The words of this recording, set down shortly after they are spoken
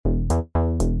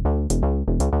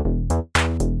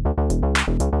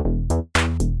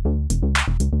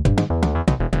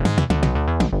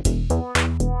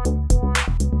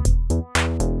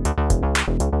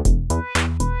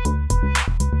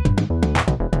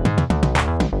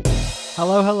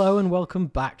Hello, and welcome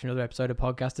back to another episode of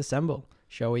Podcast Assemble,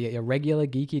 show where you get your regular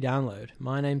geeky download.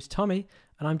 My name's Tommy,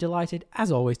 and I'm delighted,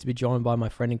 as always, to be joined by my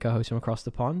friend and co-host from across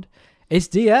the pond. It's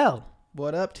DL.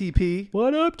 What up, TP?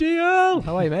 What up, DL?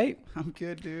 How are you, mate? I'm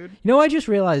good, dude. You know, I just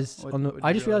realized What- on the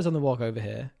what'd you realize? on the walk over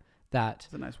here that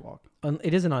It's a nice walk.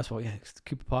 it is a nice walk. Yeah, it's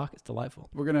Cooper Park. It's delightful.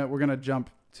 We're gonna jump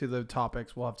to the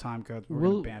topics. We'll have time codes. We're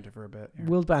We'll- gonna banter for a bit. here.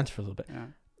 We'll banter for a little bit. Yeah.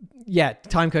 Yeah,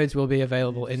 time codes will be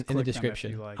available You in just the click them if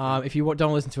description. you like, yeah. If you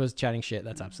don't listen to us chatting shit,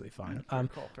 that's absolutely fine. Yeah,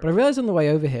 cool, But I realized on the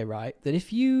way over here, right, that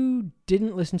if you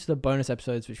didn't listen to the bonus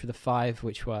episodes, which were the 5,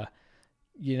 which were,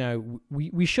 you know,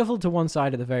 we shuffled to one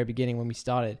side at the very beginning when we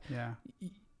started. Yeah.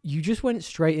 You just went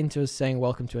straight into us saying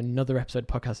welcome to another episode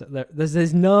of podcast.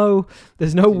 There's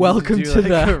no welcome Do to like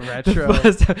the a retro.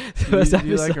 first Do episode.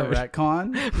 you like a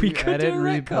retcon? We You could do edit, a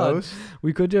retcon. repost.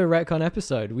 We could do a retcon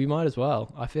episode. We might as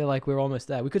well. I feel like we're almost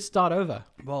there. We could start over.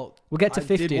 Well, We'll get to I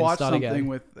 50 did and watch start something again.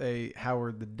 with a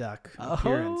Howard the Duck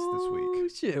appearance this week. Oh,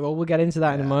 shit. Well, we'll get into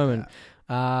that in a Yeah, moment.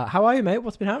 How are you, mate?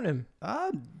 What's been happening? yeah.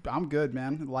 I'm good,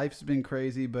 man. Life's been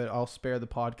crazy, but I'll spare the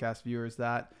podcast viewers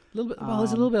that. A little bit. Well,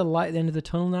 there's a little bit of light at the end of the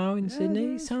tunnel now in Sydney.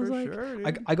 there is, Sounds for like. sure,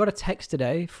 dude. I got a text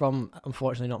today from,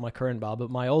 unfortunately not my current barber,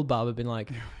 but my old barber, been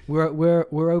like,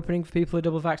 we're opening for people who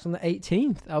double vax on the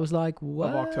 18th. I was like, what?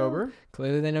 Of October.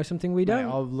 Clearly they know something we don't.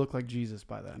 Mate, I'll look like Jesus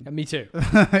by then. Me too.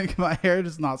 Like, my hair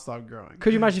does not stop growing.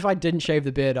 Could you imagine if I didn't shave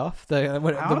the beard off the I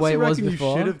way it was reckon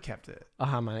before? You should have kept it.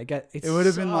 Oh man, it's It would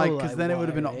have been so, like, because then it would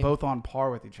have been wiry. both on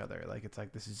par with each other. Like, it's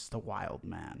like, this is just a wild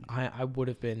man. I would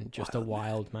have been just Wild a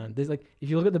wild man. There's like, if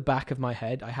you look at the back of my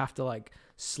head, I have to like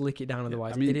slick it down,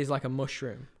 otherwise I mean- it is like a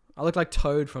mushroom. I look like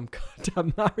Toad from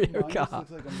goddamn Mario Mine just Kart.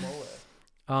 looks like a mullet.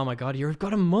 Oh my god, you've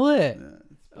got a mullet. Yeah,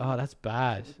 Oh, that's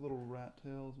bad. it's little rat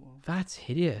tail as well. That's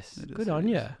hideous. It is Good on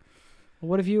you. hideous.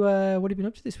 What have you been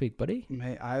up to this week, buddy?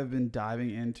 Mate, I've been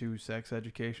diving into Sex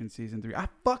Education season 3. I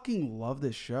fucking love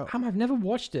this show. I've never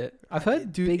watched it. I've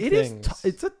heard Dude, big it is things.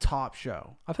 it's a top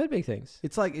show. I've heard big things.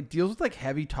 It's like, it deals with like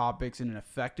heavy topics in an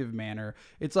effective manner.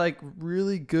 It's like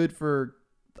really good for,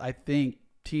 I think,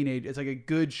 it's like a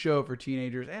good show for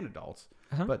teenagers and adults.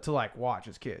 Uh-huh. But to like watch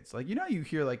as kids, like, you know, you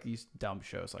hear like these dumb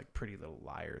shows like Pretty Little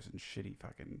Liars and shitty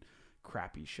fucking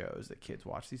crappy shows that kids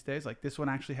watch these days. Like, this one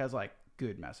actually has like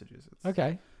good messages.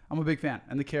 Okay. I'm a big fan,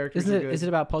 and the characters Isn't are it? good. Is it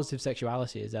about positive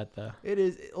sexuality? Is that the? It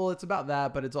is. Well, it's about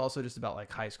that, but it's also just about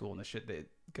like high school and the shit that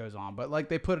goes on. But like,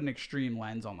 they put an extreme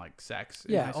lens on like sex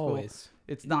in high Yeah, school. always.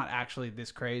 It's not actually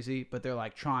this crazy, but they're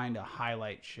like trying to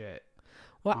highlight shit.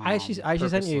 Well, I actually sent you.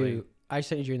 Purposely. I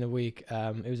sent you during the week.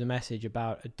 It was a message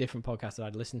about a different podcast that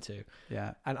I'd listened to,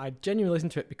 Yeah. and I genuinely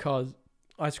listened to it because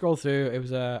I scrolled through. It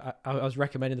was I was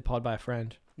recommended the pod by a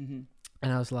friend, Mm-hmm.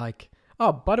 and I was like,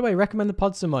 oh, by the way, recommend the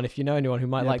pod to someone if you know anyone who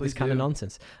might Yeah, like this please kind of do.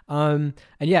 nonsense. And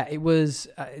yeah, it was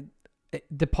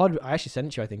the pod. I actually sent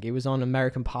it to you. I think it was on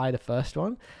American Pie, the first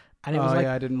one, and it was like,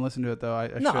 yeah, I didn't listen to it though. I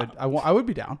No. should. I would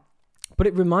be down. but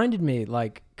it reminded me,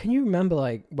 like, can you remember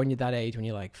like when you're that age, when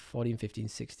you're like 14, 15,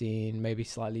 16, maybe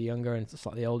slightly younger and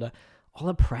slightly older, all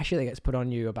the pressure that gets put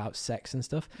on you about sex and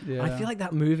stuff. Yeah. I feel like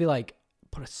that movie like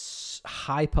put a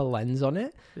hyper lens on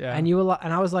it, Yeah. and you were like,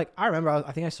 and I was like, I remember,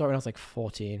 I think I saw it when I was like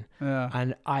 14. Yeah.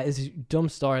 And it's a dumb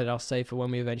story that I'll save for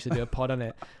when we eventually do a pod on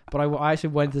it. But I actually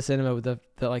went to the cinema with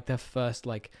the first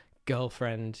like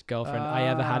girlfriend I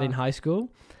ever had in high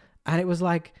school, and it was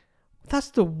like,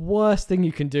 that's the worst thing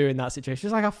you can do in that situation.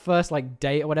 It's like our first like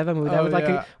date or whatever. And we were there with like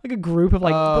a group of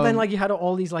like, but then like you had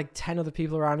all these like 10 other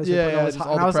people around us. who Yeah, put yeah, all this just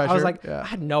and all I the was pressure. like, Yeah. I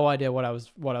had no idea what I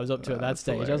was up to at that That's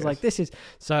stage. I was hilarious. like, this is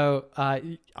so.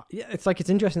 Yeah, it's like, it's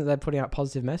interesting that they're putting out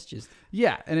positive messages.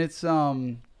 Yeah, and it's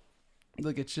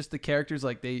look, it's just the characters,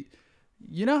 like, they,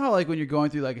 you know how like when you're going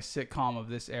through like a sitcom of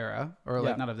this era, or like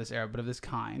Yeah. not of this era but of this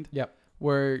kind. Yep.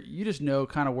 Where you just know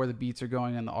kind of where the beats are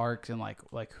going and the arcs and like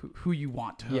who you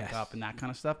want to hook Yes. up and that kind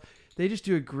of stuff. They just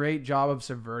do a great job of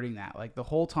subverting that. Like the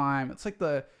whole time, it's like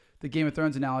the Game of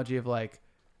Thrones analogy of like,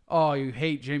 oh, you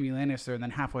hate Jaime Lannister, and then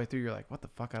halfway through you're like, what the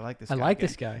fuck? I like this. I guy like again.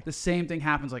 this guy. The same thing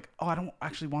happens. Like, oh, I don't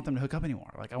actually want them to hook up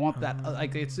anymore. Like, I want that.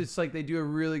 Like, it's like they do a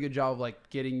really good job of like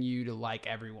getting you to like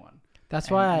everyone. That's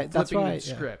And why. That's flipping why. the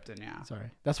script and yeah.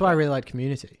 Sorry. That's why I really liked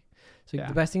Community. So Yeah.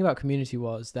 the best thing about Community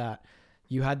was that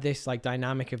you had this like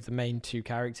dynamic of the main two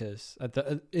characters,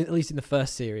 at least in the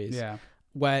first series, Yeah.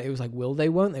 where it was like, will they,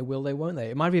 won't they, will they, won't they?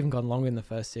 It might have even gone longer in the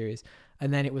first series.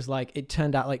 And then it was like, it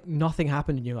turned out like nothing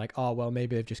happened, and you're like, oh well,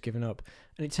 maybe they've just given up.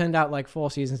 And it turned out like 4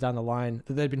 seasons down the line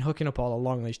that they'd been hooking up all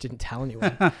along, and they just didn't tell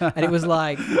anyone. And it was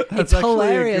like, it's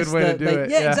hilarious. A good way to do they, it.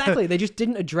 yeah, exactly. They just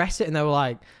didn't address it, and they were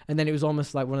like, and then it was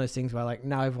almost like one of those things where like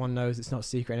now everyone knows it's not a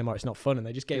secret anymore. It's not fun, and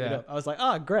they just gave it Yeah. up. I was like,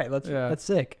 oh great, that's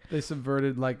sick. They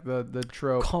subverted like the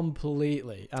trope.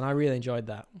 Completely, and I really enjoyed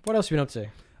that. What else have you been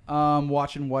up to?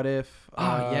 Watching What If.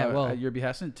 Well, at your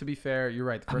behest. And to be fair, you're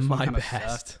right. The first My one kind of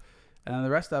behest. sucked. And then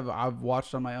the rest I've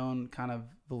watched on my own kind of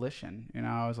volition. You know,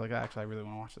 I was like, actually, I really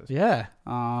want to watch this. Yeah.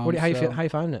 How you so how you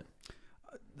found it?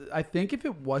 I think if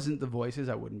it wasn't the voices,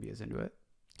 I wouldn't be as into it.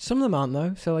 Some of them aren't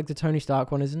though. So like the Tony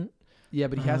Stark one isn't. Yeah,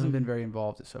 but he hasn't been very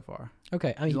involved so far.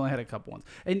 Okay, I He's mean, only had a couple ones.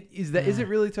 And is it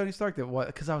really Tony Stark that what?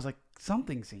 Because I was like,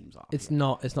 something seems off. it's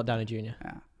not Downey Jr.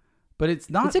 Yeah. But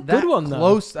it's not It's a that good one, though.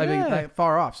 close. I mean, Yeah. that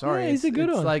far off. Sorry. Yeah, he's a good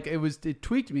it's one. Like it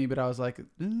tweaked me, but I was like,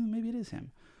 maybe it is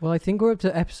him. Well, I think we're up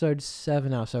to episode 7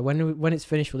 now. So when it's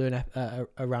finished, we'll do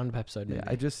a roundup episode. Maybe.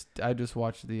 Yeah, I just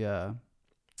watched the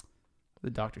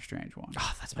Doctor Strange one.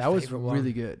 Oh, that's my That was favorite one.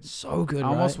 really good. So good. I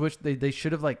almost right? wish they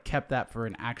should have like kept that for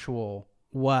an actual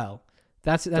Well,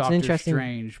 that's Doctor an interesting.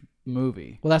 Strange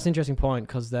movie. Well, that's an interesting point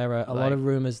because there are a lot Like- of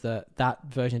rumors that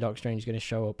version of Doctor Strange is going to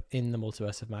show up in the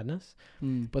Multiverse of Madness.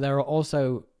 Hmm. But there are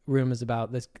also rumors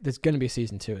about there's going to be a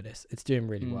season 2 of this. It's doing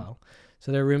really well.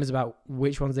 So there are rumors about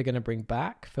which ones they're going to bring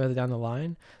back further down the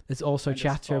line. There's also I just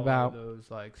chatter follow about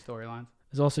those like storylines.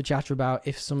 there's also chatter about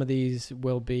if some of these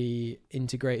will be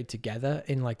integrated together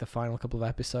in like the final couple of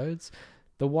episodes.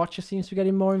 The Watcher seems to be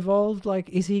getting more involved. Like,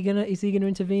 is he gonna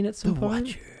intervene at some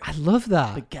point? I love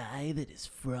that. guy that is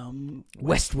from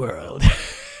Westworld.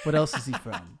 What else is he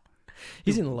from?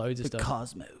 He's in loads of stuff.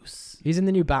 Cosmos. He's in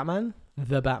the new Batman,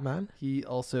 the Batman. He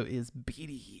also is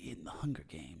Beatty in the Hunger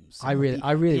Games. I really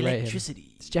rate him.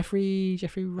 electricity. It's Jeffrey I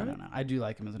Wright. don't know. I do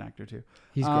like him as an actor too.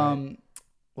 He's great.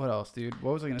 What else, dude?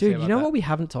 What was I gonna say Dude, about you know that? what we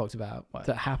haven't talked about What?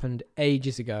 that happened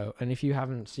ages ago? And if you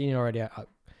haven't seen it already, I'm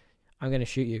going to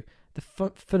shoot you.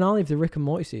 The finale of the Rick and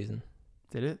Morty season.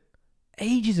 Did it?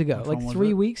 Ages ago, Which like one was 3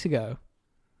 it? weeks ago.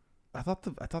 I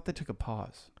thought they took a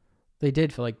pause. They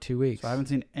did for like 2 weeks. So I haven't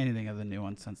seen anything of the new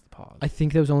one since the pause. I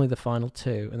think there was only the final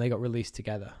 2, and they got released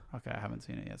together. Okay, I haven't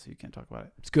seen it yet, so you can't talk about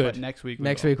it. It's good. But next week.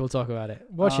 Next week we'll talk about it.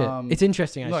 Watch it. Um, It's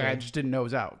interesting, actually. Look, I just didn't know it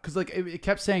was out because like it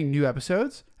kept saying new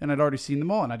episodes, and I'd already seen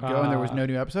them all, and I'd go and there was no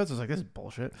new episodes. I was like, this is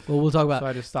bullshit. Well, we'll talk about. So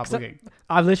I just stopped 'cause looking.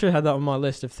 I've literally had that on my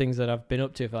list of things that I've been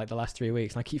up to for like the last 3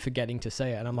 weeks, and I keep forgetting to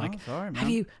say it. And I'm like, Oh, sorry,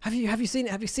 man. have you seen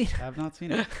it? Have you seen it? I have not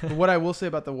seen it. But what I will say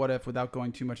about the What If, without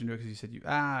going too much into it, because you said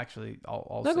actually,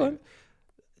 I'll No, say go on. it.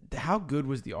 How good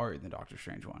was the art in the Doctor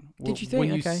Strange one? Did you think? When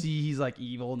you Okay. see he's like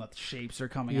evil and the shapes are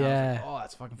coming out, Yeah. it's like, oh,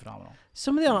 that's fucking phenomenal.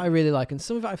 Some of the art I really like, and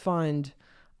some of it I find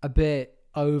a bit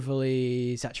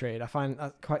overly saturated. I find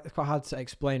that quite hard to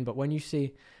explain. But when you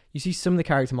see some of the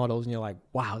character models, and you're like,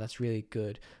 wow, that's really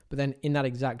good. But then in that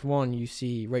exact one, you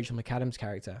see Rachel McAdams'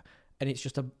 character, and it's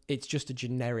just a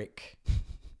generic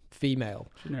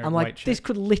female. Generic I'm white like, chick. this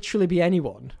could literally be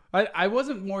anyone. I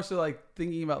wasn't more so like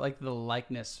thinking about like the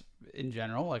likeness in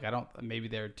general. Like maybe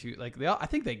they're too like I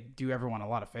think they do everyone a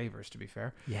lot of favors, to be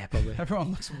fair. Yeah, probably.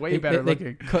 Everyone looks way better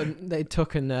looking. They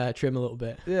took and trim a little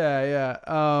bit. Yeah.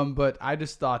 But I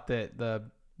just thought that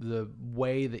the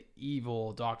way the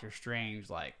evil Doctor Strange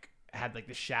like had like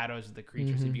the shadows of the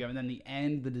creatures he became, and then the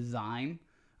end, the design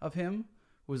of him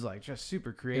was like just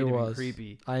super creative and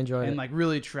creepy. I enjoyed and it. like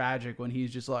really tragic when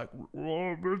he's just like,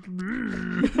 oh, it's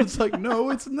me. It's like, no,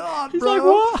 it's not, He's bro. like,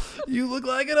 what? You look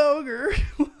like an ogre.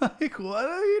 Like, what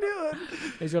are you doing?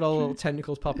 He's got all little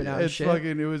tentacles popping out and It's shit.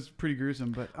 fucking. It was pretty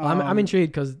gruesome, but I'm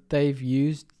intrigued because they've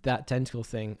used that tentacle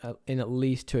thing in at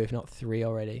least 2, if not 3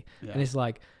 already. yeah. And it's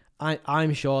like,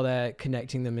 I'm sure they're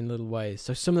connecting them in little ways.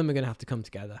 So some of them are going to have to come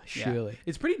together, surely.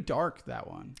 It's pretty dark, that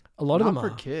one. A lot of Not them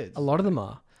for are. kids. A lot of them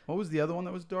are. What was the other one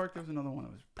that was dark? There was another one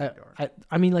that was pretty dark.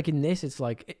 I mean, like in this, it's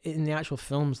like, in the actual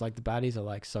films, like the baddies are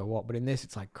like, so what? But in this,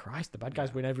 it's like, Christ, the bad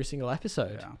guys win every single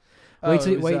episode. Yeah.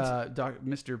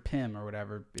 Mr. Pym or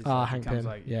whatever. Hank becomes Pym,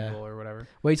 like yeah. evil or whatever.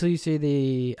 Wait till you see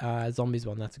the zombies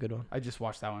one. That's a good one. I just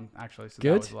watched that one actually. So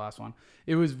Good? that was the last one.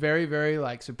 It was very, very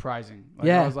like surprising. Like,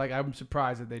 Yeah. I was like, I'm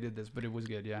surprised that they did this, but it was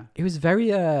good. Yeah. It was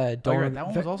very That Dawn.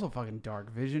 one was also fucking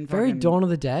dark. Vision. Very fucking, Dawn of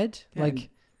the Dead. Yeah, Like,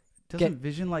 doesn't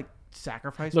Vision like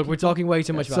sacrifice? look, we're people? talking way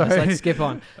too much Yeah, about this. sorry. Let's skip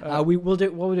on. Uh, We'll do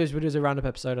a roundup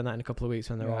episode on that in a couple of weeks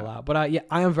when they're all Yeah. out. But I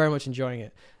am very much enjoying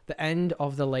it. The end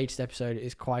of the latest episode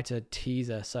is quite a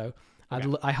teaser, so Okay.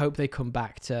 I hope they come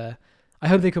back to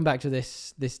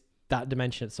that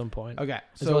dimension at some point. Okay,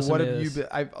 As so well as what some have you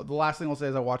others. been? The last thing I'll say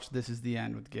is I watched This Is the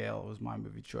End with Gail. It was my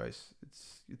movie choice.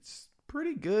 It's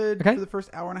pretty good Okay. for the first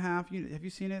hour and a half. Have you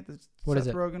seen it? What is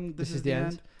Seth it? Rogen, This is the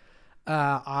end.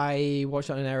 I watched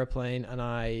it on an aeroplane, and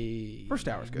I First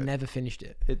hour's good. never finished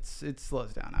it. It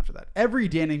slows down after that. Every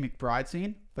Danny McBride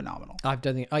scene, phenomenal. I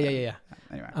don't think. Oh yeah.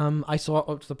 Anyway. I saw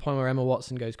up to the point where Emma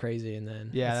Watson goes crazy, and then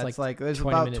Yeah, it's that's like there's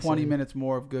 20 about minutes 20 in. minutes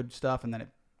more of good stuff, and then it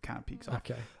kind of peaks off.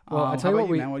 Okay. Well, I tell how you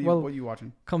about what, man? What are you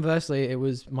watching? Conversely, it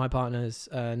was my partner's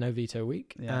No Veto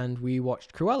week, Yeah. and we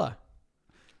watched Cruella.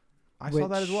 I saw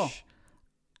that as well.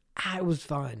 It was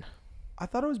fine. I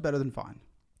thought it was better than fine.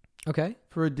 Okay.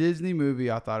 For a Disney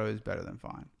movie, I thought it was better than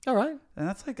fine. All right. And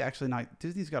that's like actually not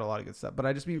Disney's got a lot of good stuff, but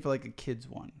I just mean for like a kids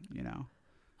one,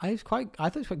 I thought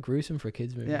it was quite gruesome for a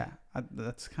kids movie. Yeah,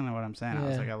 that's kind of what I'm saying. I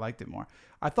was Yeah. like, I liked it more.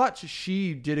 I thought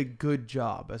she did a good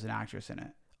job as an actress in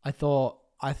it. I thought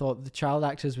the child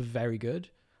actors were very good.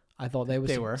 I thought they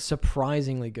were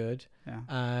surprisingly good.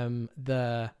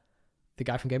 Yeah. The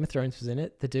guy from Game of Thrones was in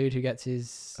it. The dude who gets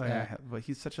his. But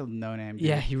he's such a no-name dude.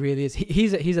 Yeah, he really is.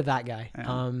 He's a that guy.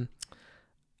 Yeah.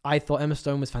 I thought Emma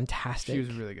Stone was fantastic. She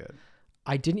was really good.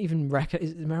 I didn't even reckon.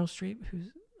 Is it Meryl Streep? Who's?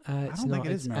 I don't think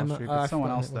it is Meryl Streep. It's someone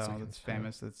else though that's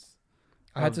famous.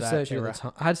 I had to search it at the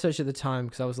time. I had to search it at the time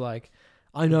because I was like,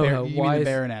 I know her. You mean the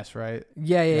Baroness, right?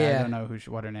 Yeah. I don't know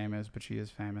what her name is, but she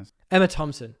is famous. Emma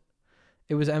Thompson.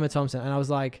 It was Emma Thompson, and I was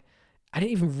like, I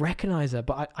didn't even recognize her,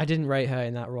 but I didn't rate her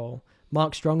in that role.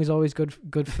 Mark Strong is always good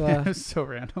for. Yeah, it was so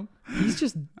random. He's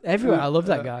just everywhere. I love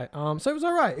that guy. So it was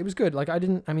all right. It was good. Like I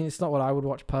mean, it's not what I would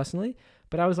watch personally,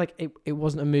 but I was like, it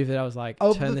wasn't a movie that I was like,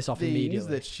 turn this off immediately.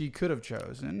 That she could have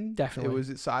chosen. Definitely.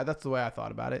 That's the way I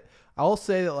thought about it. I'll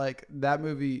say that like that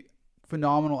movie,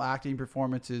 phenomenal acting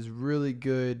performances, really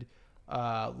good,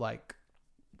 like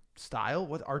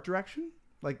style, art direction,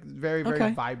 like very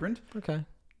vibrant. Okay.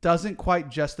 Doesn't quite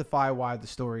justify why the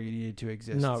story needed to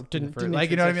exist. No, didn't like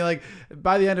you know what I mean. Like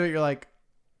by the end of it, you're like,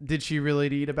 did she really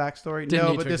need a backstory?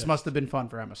 No, but this must have been fun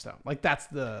for Emma Stone. Like that's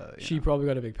she probably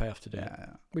got a big payoff to do. Yeah.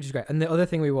 Which is great. And the other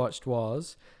thing we watched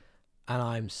was, and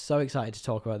I'm so excited to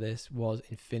talk about this, was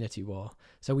Infinity War.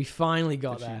 So we finally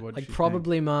got there. Like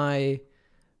probably my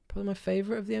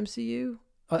favorite of the MCU.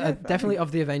 Definitely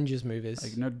of the Avengers movies.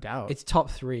 Like no doubt. It's top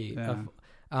 3. Yeah.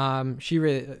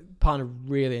 Partner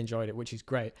really enjoyed it, which is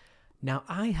great. Now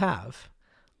I have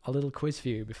a little quiz for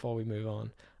you before we move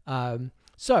on.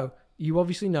 So you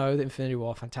obviously know that Infinity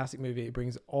War, fantastic movie. It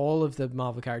brings all of the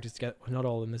Marvel characters together. Well, not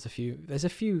all of them. There's a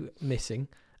few missing.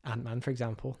 Ant-Man, for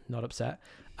example, not upset.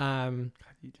 God,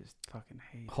 you just fucking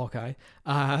hate Hawkeye.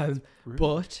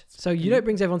 But so you know it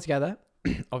brings everyone together,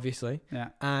 obviously.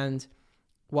 Yeah. And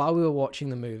while we were watching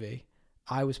the movie,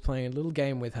 I was playing a little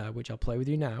game with her, which I'll play with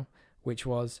you now, which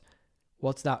was,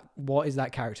 what is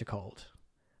that character called?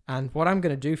 And what I'm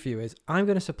going to do for you is I'm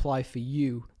going to supply for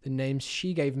you the names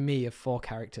she gave me of 4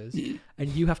 characters, and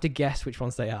you have to guess which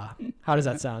ones they are. How does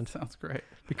that sound? Sounds great.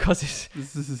 Because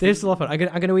there's a lot of fun. I'm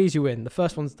going to ease you in. The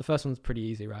first one's pretty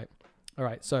easy, right? All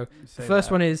right. So the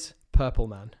first one is Purple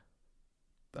Man.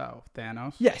 Oh,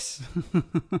 Thanos. Yes.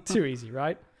 Too easy,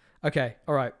 right? Okay.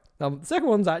 All right. Now the second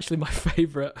one's actually my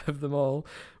favorite of them all,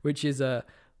 which is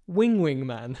Wing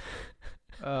Man.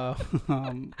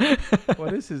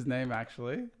 What is his name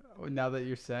actually? Now that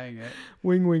you're saying it,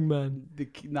 Wing Man.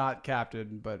 Not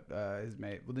Captain, but his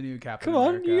mate. Well, the new Captain. Come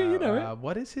on, America. you know it.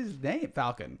 What is his name?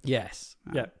 Falcon. Yes.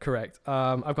 Yeah. Correct.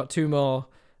 I've got 2 more.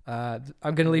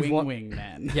 I'm gonna leave one. Wing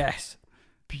Man. Yes.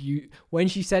 When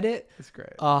she said it, it's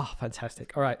great. Oh,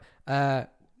 fantastic. All right.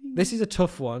 This is a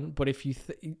tough one, but if you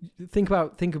think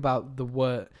about the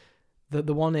word,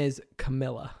 the one is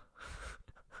Camilla.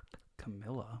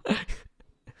 Camilla.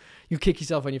 You kick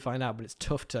yourself when you find out, but it's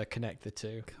tough to connect the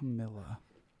two. Camilla.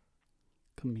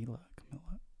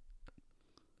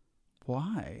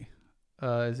 Why?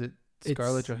 Is it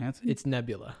Scarlett Johansson? It's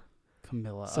Nebula.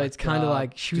 Camilla. So it's kind of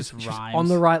like she was rhymes. on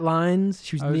the right lines.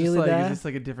 She was nearly there. Is this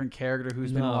like a different character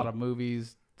who's been in a lot of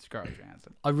movies? Scarlett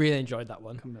Johansson. I really enjoyed that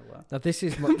one. Camilla. Now this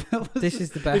is this is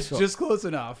the best. It's just close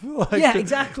enough. Yeah,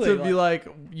 exactly. To be like,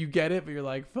 you get it, but you're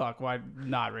like, fuck, why?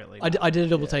 Not really. I did a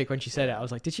double take when she said it. I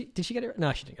was like, did she get it right?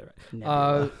 No, she didn't get it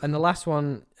right. And the last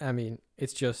one, I mean,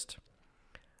 it's just,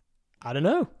 I don't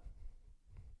know.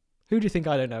 Who do you think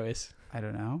I don't know is? I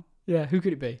don't know. Yeah, who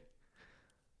could it be?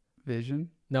 Vision?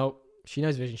 No, she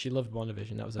knows Vision. She loved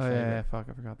WandaVision. That was her favorite. Yeah, fuck,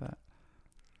 I forgot that.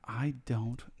 I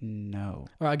don't know.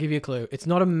 All right, I'll give you a clue. It's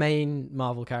not a main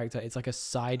Marvel character. It's like a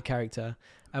side character.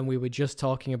 And we were just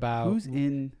talking about... Who's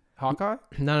in Hawkeye?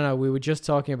 No. We were just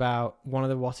talking about one of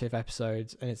the What If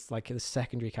episodes, and it's like the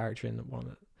secondary character in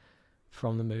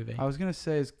from the movie. I was going to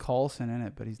say, is Coulson in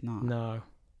it, but he's not. No.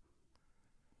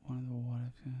 One of the What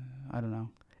If... I don't know.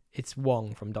 It's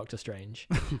Wong from Doctor Strange,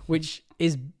 which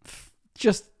is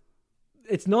just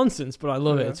it's nonsense, but I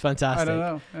love it. Yeah. It's fantastic. I don't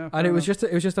know. Yeah, And it was just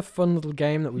a fun little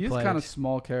game that we he's played. kind of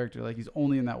small character. Like he's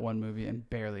only in that one movie and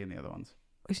barely in the other ones.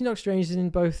 Is Doctor Strange is in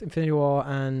both Infinity War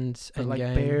and But like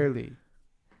Endgame. barely.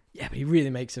 Yeah, but he really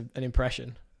makes an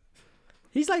impression.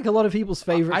 He's like a lot of people's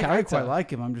favorite I character. quite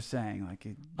like him. I'm just saying, like.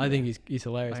 I think he's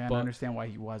hilarious. Like, I but understand why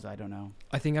he was. I don't know.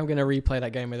 I think I'm going to replay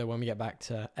that game with her when we get back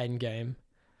to Endgame,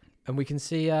 and we can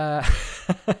see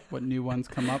What new ones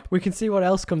come up? we can see what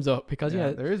else comes up because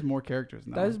there is more characters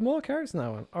in that there's one. more characters in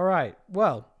that one. All right.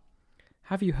 Well,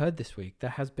 have you heard this week? There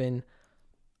has been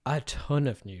a ton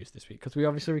of news this week because we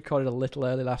obviously recorded a little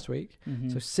early last week.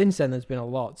 Mhm. So since then, there's been a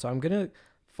lot. So I'm going to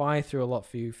fire through a lot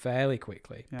for you fairly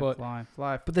quickly. Yeah, but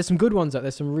fly. But there's some good ones out.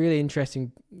 There's some really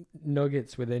interesting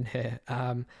nuggets within here.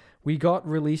 We got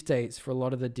release dates for a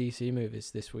lot of the DC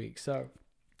movies this week. So,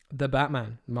 The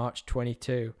Batman, March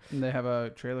 22. And they have a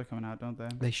trailer coming out, don't they?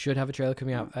 They should have a trailer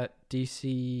coming out at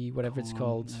DC, whatever it's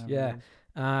called. Yeah.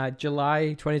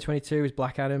 July 2022 is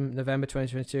Black Adam. November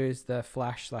 2022 is the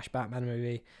Flash/Batman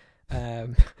movie.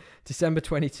 December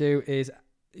 22 is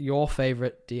your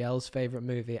favorite, DL's favorite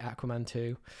movie, Aquaman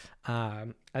 2.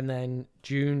 And then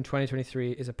June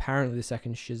 2023 is apparently the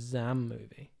second Shazam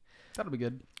movie. That'll be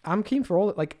good. I'm keen for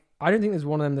all. Like, I don't think there's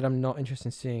one of them that I'm not interested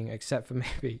in seeing, except for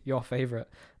maybe your favorite.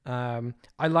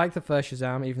 I like the first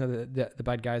Shazam, even though the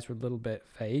bad guys were a little bit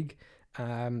vague.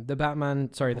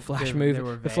 The Flash movie,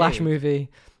 the Flash movie,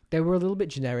 they were a little bit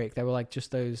generic. They were like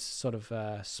just those sort of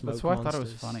smoke. That's why monsters. I thought it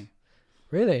was funny.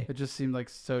 Really? It just seemed like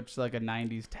such like a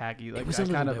 '90s tacky. Like was I a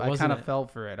little bit, wasn't it? fell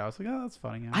for it. I was like, oh, that's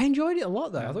funny. Yeah. I enjoyed it a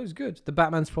lot though. Yeah. I thought it was good. The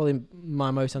Batman's probably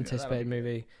my most that'll anticipated be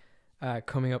movie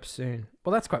coming up soon.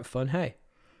 Well, that's quite fun. Hey,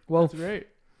 well, That's great.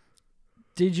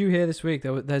 did you hear this week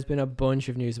there's been a bunch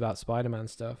of news about Spider-Man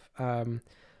stuff?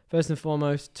 First and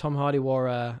foremost, Tom Hardy wore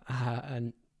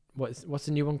an what's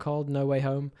the new one called? No Way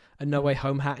Home. A No Way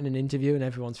Home hat in an interview, and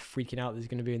everyone's freaking out that he's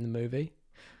going to be in the movie.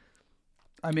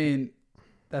 I mean,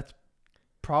 that's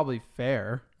probably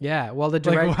fair. Yeah, well, the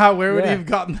director... Like, wow, where would he have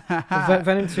gotten that?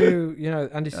 Venom 2,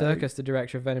 Andy Serkis, the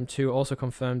director of Venom 2, also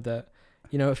confirmed that,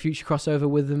 a future crossover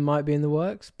with them might be in the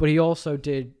works. But he also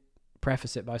did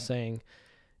preface it by saying,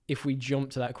 if we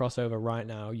jump to that crossover right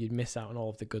now, you'd miss out on all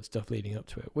of the good stuff leading up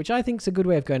to it, which I think is a good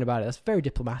way of going about it. That's very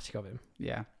diplomatic of him.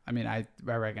 Yeah, I mean, I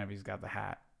reckon if he's got the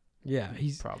hat, Yeah,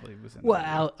 he probably was in.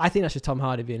 Well, I think that's just Tom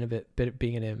Hardy being a bit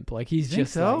being an imp. Like he's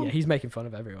just so? he's making fun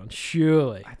of everyone.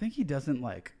 Surely. I think he doesn't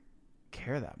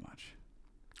care that much.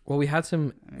 Well, we had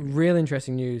some real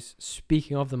interesting news.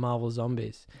 Speaking of the Marvel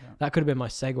Zombies, that could have been my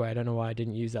segue. I don't know why I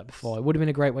didn't use that before. It would have been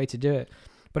a great way to do it.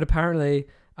 But apparently,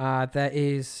 there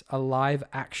is a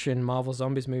live-action Marvel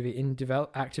Zombies movie in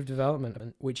active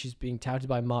development, which is being touted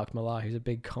by Mark Millar, who's a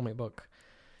big comic book.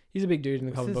 He's a big dude in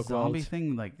the comic book world. Zombie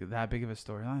thing that big of a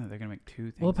storyline that they're gonna make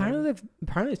two things? Well,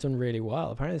 apparently it's done really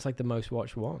well. Apparently it's like the most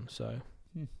watched one. So,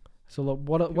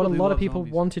 what a lot of people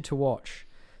wanted to watch.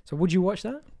 So, would you watch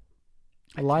that?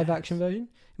 A live action version?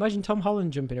 Imagine Tom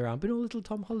Holland jumping around, being a little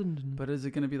Tom Holland. But is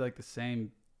it gonna be like the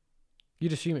same?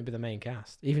 You'd assume it'd be the main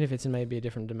cast, even if it's in maybe a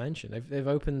different dimension. They've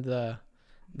opened the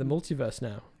multiverse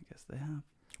now. I guess they have.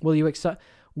 Well,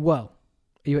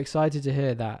 are you excited to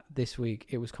hear that this week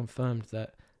it was confirmed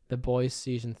that The Boys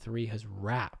season 3 has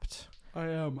wrapped? I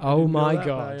am. Oh my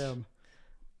god! I am.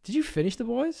 Did you finish The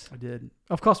Boys? I did.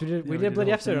 Of course we did. Yeah, we did a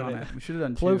bloody episode on it. We should have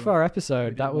done Plug two. for our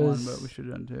episode. That was. But we should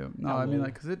have done two. No, I mean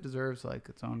because it deserves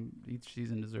its own. Each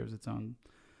season deserves its own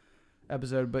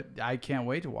episode. But I can't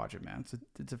wait to watch it, man.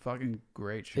 It's a fucking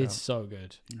great show. It's so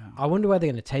good. No. I wonder where they're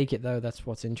going to take it though. That's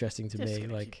what's interesting to Just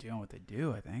me. keep doing what they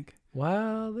do. I think.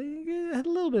 Well, they had a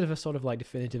little bit of a sort of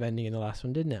definitive ending in the last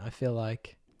one, didn't it? I feel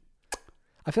like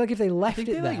if they left it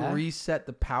there, they reset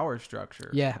the power structure.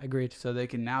 Yeah, agreed. So they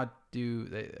can now do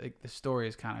the story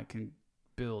is kind of can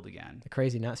build again. The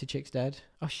crazy Nazi chick's dead.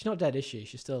 Oh, she's not dead, is she?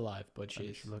 She's still alive, but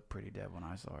She looked pretty dead when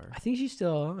I saw her. I think she's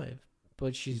still alive,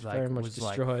 but she's very much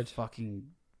destroyed. Fucking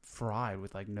fried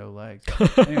with no legs.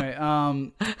 Anyway,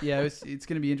 yeah, it's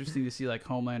gonna be interesting to see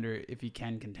Homelander if he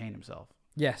can contain himself.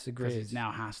 Yes, agreed. Because he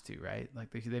now has to, right?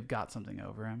 They've got something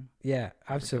over him. Yeah,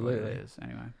 absolutely. What it is.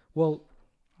 Anyway. Well,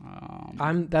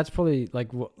 that's probably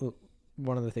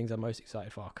one of the things I'm most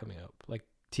excited for coming up,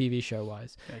 TV show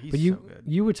wise. Yeah, he's but so good.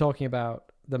 You were talking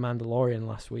about The Mandalorian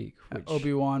last week. Which,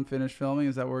 Obi-Wan finished filming.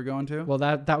 Is that what we're going to? Well,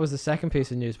 that was the second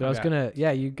piece of news, but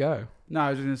Okay. you go. No, I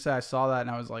was just gonna say I saw that and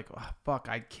I was like, oh, fuck,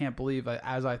 I can't believe.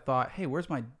 As I thought, hey, where's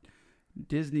my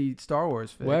Disney Star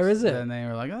Wars fix? Where is it? And they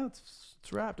were like, oh,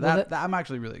 it's wrapped. Well, I'm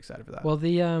actually really excited for that. Well,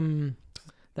 the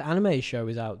anime show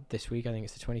is out this week. I think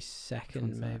it's the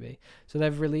 22nd, maybe. So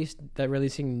they're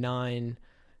releasing 9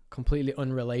 completely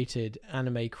unrelated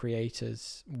anime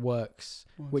creators' works,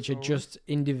 which are just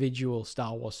individual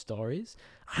Star Wars stories.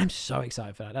 I'm so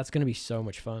excited for that. That's going to be so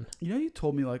much fun. You know, you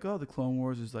told me like, oh, the Clone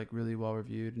Wars is like really well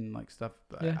reviewed and like stuff.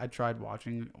 Yeah. I tried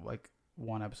watching like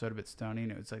one episode of it, Stony,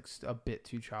 and it was like a bit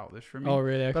too childish for me. Oh,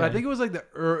 really? Okay. But I think it was like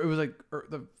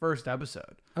the first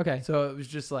episode. Okay. So it was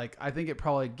just like, I think it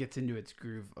probably gets into its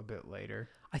groove a bit later.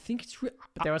 I think it's But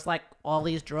there was like all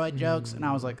these droid jokes, and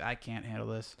I was like, I can't handle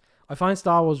this. I find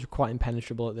Star Wars quite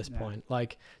impenetrable at this Yeah. point.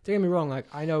 Like, don't get me wrong, like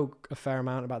I know a fair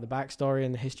amount about the backstory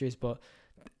and the histories, but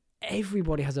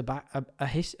everybody has a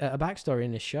backstory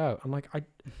in this show. I'm like,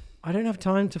 I don't have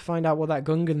time to find out what that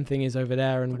Gungan thing is over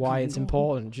there and why it's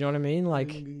important. Do you know what I mean?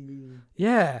 Like,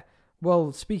 yeah.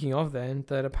 Well, speaking of then,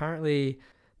 that apparently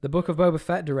the Book of Boba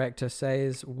Fett director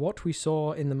says what we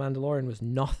saw in The Mandalorian was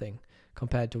nothing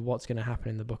compared to what's going to happen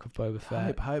in the Book of Boba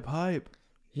Fett. Hype.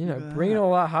 You know, Look at bringing that.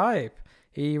 all that hype.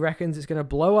 He reckons it's going to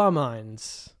blow our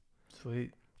minds.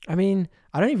 Sweet. I mean,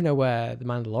 I don't even know where the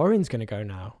Mandalorian's going to go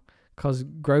now, because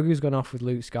Grogu's gone off with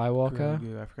Luke Skywalker.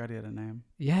 Grogu, I forgot he had a name.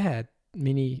 Yeah,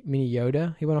 mini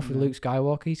Yoda. He went off with Yeah. Luke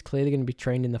Skywalker. He's clearly going to be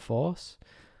trained in the Force.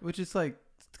 Which is like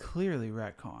clearly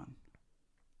retcon.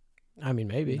 I mean,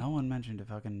 maybe. No one mentioned a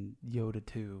fucking Yoda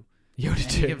 2.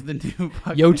 Yoda Any 2. of the new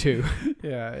fucking, Yo 2.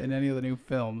 Yeah, in any of the new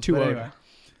films. Two But Yoda. anyway.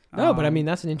 No, but I mean,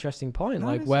 that's an interesting point. no,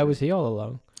 Like, it is, where it was is. he all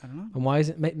along? I don't know. And why is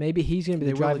it? Maybe he's going to be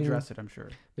They the will driving. address it, I'm sure.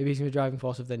 Maybe he's going to be the driving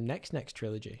force of the next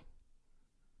trilogy.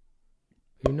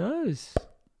 Who knows?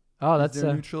 Oh, Is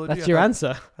there a new trilogy? that's your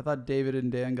answer. I thought David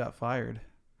and Dan got fired.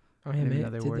 Oh, I yeah, didn't mate, know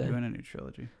they did were they? doing a new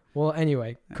trilogy. Well,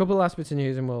 anyway, a Yeah. couple of last bits of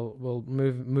news, and we'll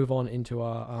move on into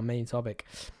our main topic.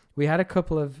 We had a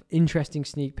couple of interesting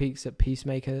sneak peeks at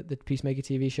Peacemaker, the Peacemaker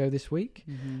TV show this week,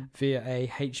 via a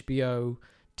HBO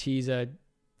teaser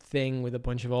thing with a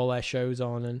bunch of all their shows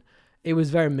on, and it was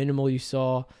very minimal. You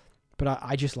saw, but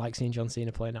I just like seeing John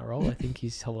Cena playing that role. I think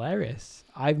he's hilarious.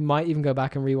 I might even go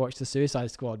back and rewatch the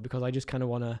Suicide Squad because I just kind of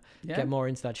want to get more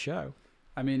into that show.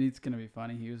 I mean, it's gonna be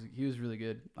funny. He was really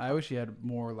good. I wish he had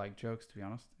more like jokes, to be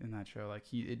honest, in that show. Like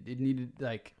it needed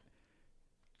like.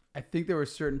 I think there were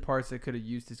certain parts that could have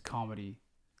used his comedy,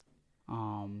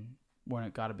 when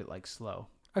it got a bit like slow.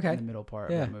 Okay. In the middle part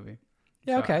Yeah. of the movie.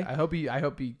 Yeah. So Okay. I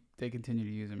hope they continue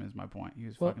to use him. Is my point. He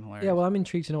was fucking hilarious. Yeah, well, I'm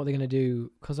intrigued to know what they're going to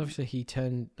do because obviously he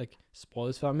turned, like,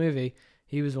 spoilers for that movie,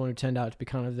 he was the one who turned out to be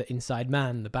kind of the inside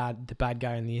man, the bad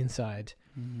guy on the inside.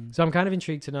 Mhm. So I'm kind of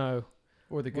intrigued to know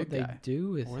Or the what good they guy.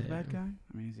 do with Or the him. bad guy.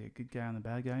 I mean, is he a good guy on the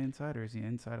bad guy inside, or is he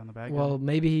inside on the bad guy? Well,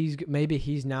 maybe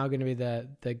he's now going to be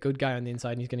the good guy on the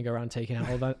inside, and he's going to go around taking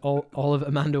out all of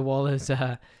Amanda Waller's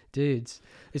dudes.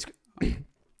 It's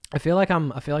I feel like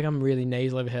I'm really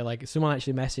nasal over here. Like, someone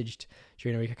actually messaged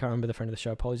during the week. I can't remember the friend of the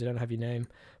show. Apologies, I don't have your name.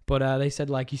 But they said,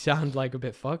 like, you sound like a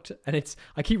bit fucked. And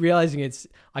I keep realizing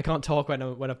I can't talk when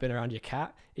I've been around your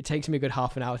cat. It takes me a good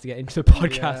half an hour to get into the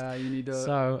podcast. Yeah, you need to.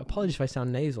 So apologies if I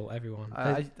sound nasal, everyone.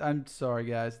 I'm sorry,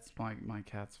 guys. It's my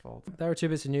cat's fault. There are two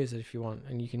bits of news that if you want,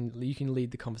 and you can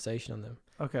lead the conversation on them.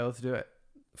 Okay, let's do it.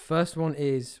 First one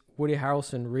is Woody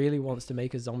Harrelson really wants to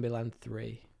make a Zombieland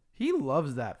 3. He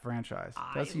loves that franchise.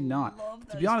 Does he not?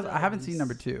 To be honest, I haven't seen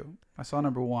number 2. I saw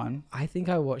number 1. I think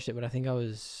I watched it, but I think I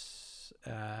was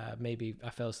maybe I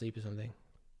fell asleep or something.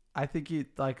 I think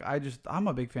I'm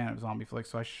a big fan of zombie flicks,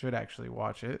 so I should actually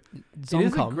watch it. It is a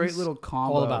Zomcoms, great little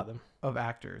combo all about them. of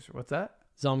actors. What's that?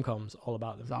 Zomcoms, all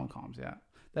about them. Zomcoms, yeah.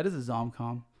 That is a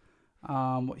zomcom.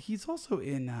 He's also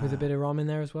in With a bit of rom in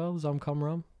there as well. Zomcom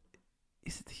rom.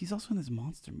 he's also in this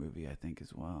monster movie, I think,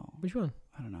 as well. Which one?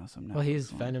 I don't know. Well, he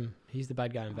is Venom. He's the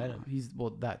bad guy in Venom.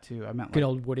 That too. I meant Good like,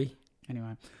 old Woody.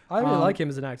 anyway. I really Um, like him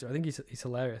as an actor. I think he's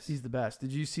hilarious. He's the best.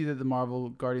 Did you see that the Marvel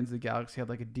Guardians of the Galaxy had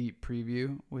like a deep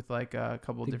preview with like a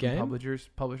couple of The different game?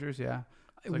 publishers? Yeah.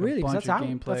 It's like a really? 'Cause bunch that's of out.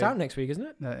 gameplay. That's out next week, isn't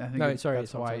it? I think No, sorry,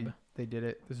 that's it's why October. they did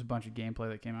it. There's a bunch of gameplay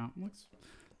that came out. Looks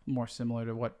more similar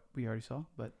to what we already saw,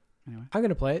 but anyway. I'm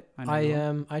gonna play it. I know you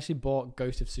will. I actually bought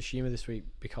Ghost of Tsushima this week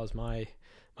because my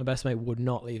best mate would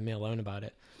not leave me alone about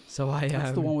it. So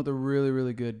That's the one with the really,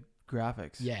 really good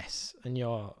graphics. Yes, and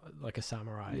you're like a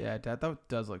samurai. Yeah, that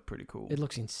does look pretty cool. It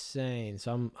looks insane.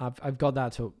 So I've got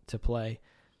that to play,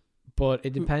 but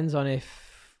it depends on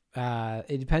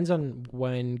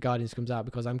when Guardians comes out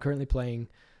because I'm currently playing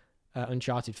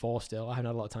Uncharted 4 still. I haven't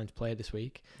had a lot of time to play it this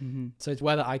week, so it's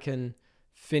whether I can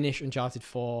finish Uncharted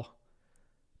 4.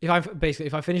 If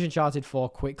I finish Uncharted 4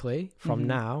 quickly from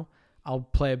now, I'll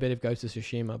play a bit of Ghost of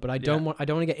Tsushima. But I don't want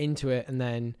to get into it and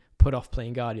then put off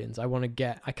playing Guardians. I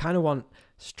kind of want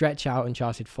stretch out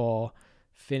Uncharted 4.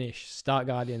 Finish, start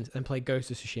Guardians, and play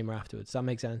Ghost of Tsushima afterwards. Does that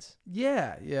make sense?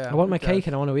 Yeah. I want my it cake does.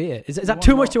 and I want to eat it. Is You that want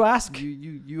too it much all. to ask?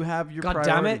 You have your God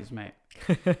damn it. priorities, mate.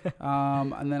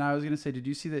 And then I was gonna say, did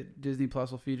you see that Disney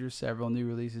Plus will feature several new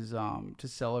releases to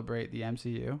celebrate the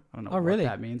MCU? I don't know what really?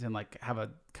 that means, and like have a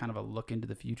kind of a look into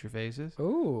the future phases. Ooh.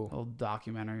 A little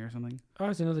documentary or something. Oh,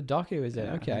 it's another docu, is it? Yeah,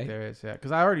 I think Okay. there is, yeah.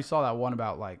 Because I already saw that one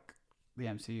about like the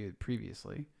MCU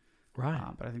previously. Right.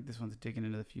 But I think this one's digging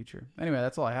into the future. Anyway,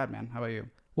 that's all I had, man. How about you?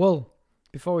 Well,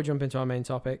 before we jump into our main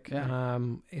topic,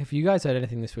 if you guys heard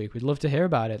anything this week, we'd love to hear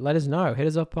about it. Let us know. Hit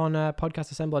us up on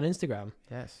Podcast Assemble on Instagram.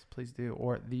 Yes, please do.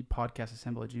 Or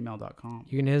thepodcastassemble@gmail.com.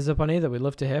 You can hit us up on either. We'd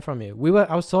love to hear from you.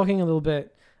 I was talking a little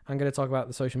bit. I'm going to talk about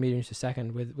the social media in just a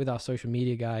second with our social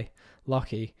media guy,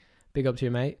 Lockie. Big up to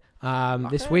you, mate.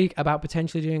 This week about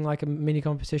potentially doing like a mini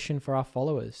competition for our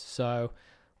followers. So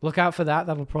look out for that.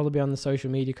 That'll probably be on the social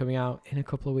media coming out in a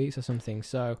couple of weeks or something.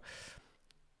 So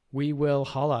we will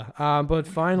holla. But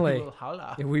finally,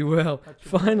 we will.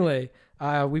 Finally,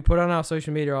 we put on our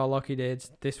social media, our Lockie did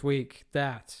this week,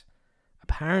 that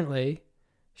apparently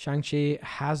Shang-Chi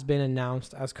has been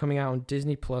announced as coming out on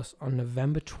Disney Plus on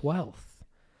November 12th.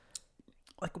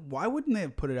 Like, why wouldn't they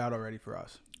have put it out already for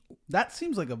us? That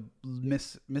seems like a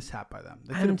mishap by them.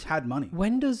 They could have had money.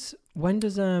 When does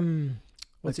what's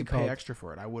it called? Pay extra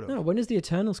for it. I would have. No, when does the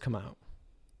Eternals come out?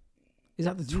 Is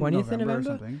that the 20th of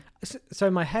November? So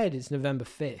in my head, it's November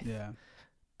 5th. Yeah.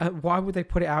 Why would they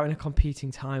put it out in a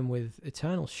competing time with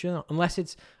Eternals? Sure not. Unless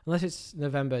it's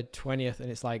November 20th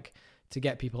and it's like to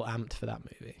get people amped for that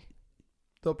movie.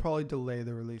 They'll probably delay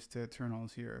the release to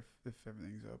Eternals here if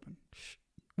everything's open.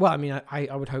 Well, I mean,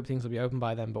 I would hope things will be open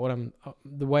by then. But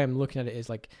the way I'm looking at it is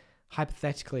like,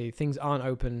 hypothetically, things aren't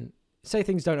open. Say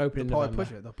things don't open in November.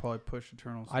 They'll probably push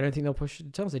Eternals. I don't think they'll push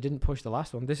Eternals. They didn't push the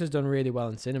last one. This has done really well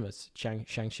in cinemas,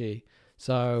 Shang-Chi.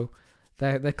 So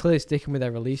they're clearly sticking with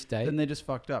their release date. Then they just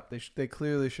fucked up. They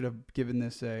clearly should have given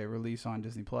this a release on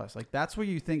Disney Plus. Like, that's where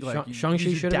you think like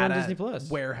Shang-Chi should have been on Disney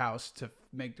Plus. Warehouse to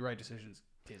make the right decisions.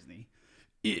 Disney.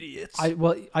 Idiots. I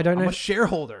don't know. I'm a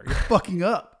shareholder. You're fucking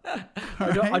up.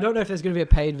 I don't know if there's going to be a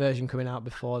paid version coming out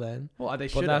before then. Well, they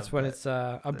should. But that's when it's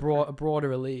a broader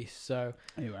release. So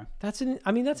anyway, that's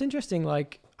interesting.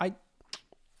 Like I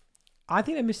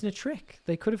think they're missing a trick.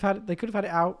 They could have had it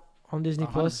out on Disney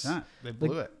 100%. Plus. They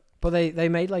blew it. But they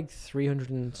made like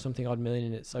 300 and something odd million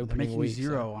in its opening week. week.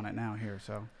 Zero on it now here.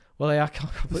 So well, they are.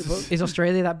 Is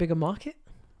Australia that big a market?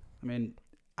 I mean,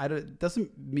 it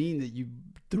doesn't mean that you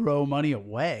throw money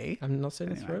away. I'm not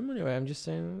saying throw money away. I'm just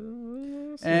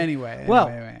saying. Anyway.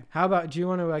 How about? Do you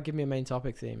want to give me a main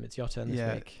topic theme? It's your turn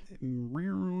this week.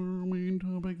 Main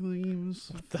topic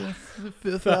themes. The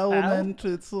Fifth Element.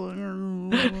 It's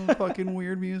like fucking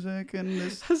weird music and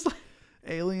this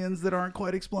aliens that aren't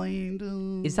quite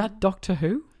explained. Is that Doctor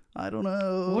Who? I don't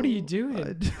know. What are you doing?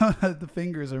 The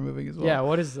fingers are moving as well. Yeah.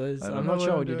 What is this? I'm not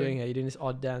sure what you're doing here. You're doing this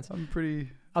odd dance.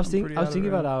 I was thinking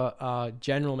about our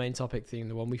general main topic theme,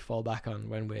 the one we fall back on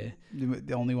when we're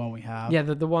the only one we have. Yeah,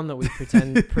 the one that we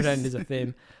pretend is a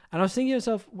theme. And I was thinking to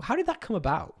myself, how did that come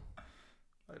about?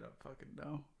 I don't fucking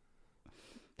know.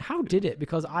 How did it?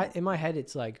 Because in my head,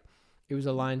 it's like it was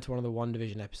a line to one of the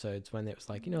WandaVision episodes when it was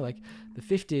like, like the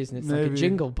 50s and it's like a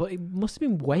jingle, but it must have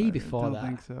been way before that. I don't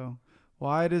think so.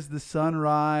 Why does the sun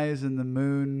rise and the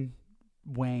moon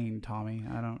wane, Tommy?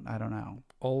 I don't know.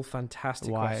 All fantastic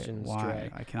questions,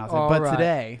 Dre. I cannot say. But right.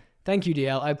 Today, thank you,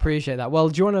 DL. I appreciate that. Well,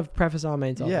 do you want to preface our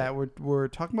main topic? Yeah, we're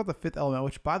talking about The Fifth Element,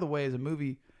 which, by the way, is a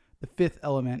movie. The Fifth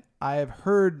Element. I have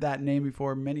heard that name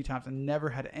before many times and never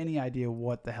had any idea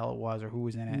what the hell it was or who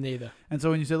was in it. Neither. And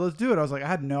so when you said let's do it, I was like, I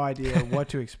had no idea what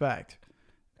to expect.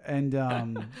 And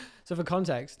so for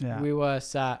context, we were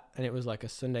sat and it was like a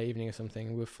Sunday evening or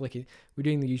something. We're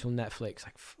doing the usual Netflix,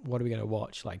 like what are we going to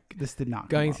watch? Like this did not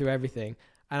going through everything.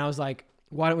 And I was like,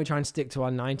 why don't we try and stick to our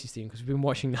 90s theme? Because we've been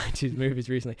watching 90s movies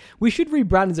recently. We should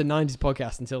rebrand as a 90s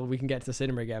podcast until we can get to the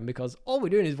cinema again, because all we're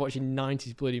doing is watching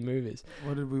 90s bloody movies.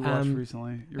 What did we watch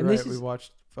recently? You're right. We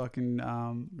watched fucking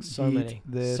so many.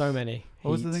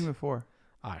 What was the thing before?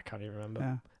 I can't even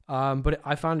remember. Yeah. But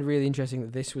I found it really interesting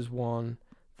that this was one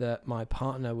that my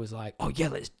partner was like, oh yeah,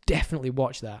 let's definitely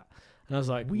watch that. And I was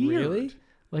like, really?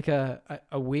 Like a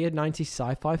weird 90s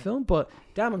sci-fi film? But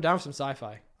damn, I'm down for some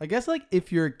sci-fi. I guess like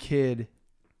if you're a kid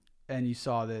and you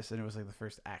saw this and it was like the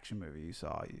first action movie you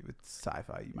saw with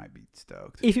sci-fi, you might be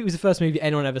stoked. If it was the first movie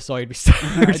anyone ever saw, you'd be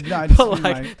stoked. But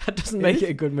like, that doesn't make it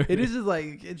a good movie. It is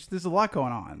like, there's a lot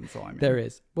going on. That's all I mean. There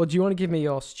is. Well, do you want to give me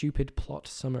your stupid plot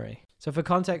summary? So for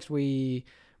context, we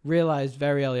realized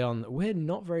very early on that we're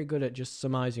not very good at just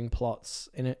surmising plots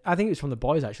in it. I think it was from The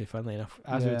Boys, actually, funnily enough,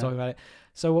 as we were talking about it.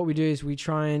 So what we do is we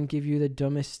try and give you the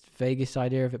dumbest, vaguest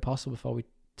idea of it possible before we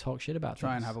talk shit about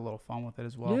Try and things. have a little fun with it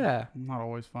as well. Yeah. Not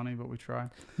always funny, but we try.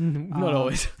 Not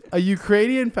always. A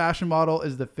Ukrainian fashion model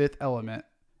is the fifth element.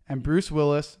 And Bruce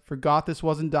Willis forgot this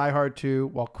wasn't Die Hard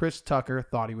 2 while Chris Tucker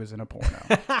thought he was in a porno.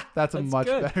 That's a much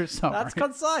good. better summary. That's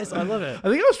concise. I love it. I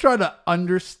think I was trying to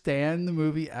understand the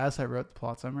movie as I wrote the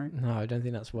plot summary. No, I don't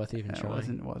think that's worth even Yeah, trying. it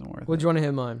wasn't worth Well, it. do you want to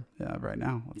hear mine? Yeah, right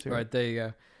now. Let's hear it. Right, there you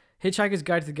go. Hitchhiker's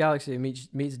Guide to the Galaxy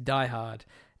meets Die Hard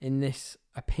in this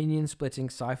opinion-splitting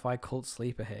sci-fi cult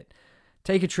sleeper hit.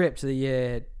 Take a trip to the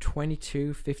year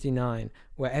 2259,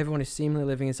 where everyone is seemingly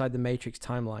living inside the Matrix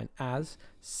timeline, as,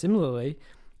 similarly,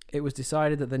 it was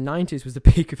decided that the 90s was the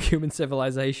peak of human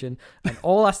civilization, and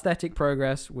all aesthetic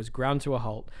progress was ground to a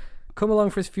halt. Come along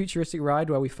for this futuristic ride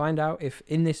where we find out if,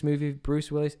 in this movie,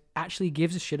 Bruce Willis actually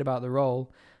gives a shit about the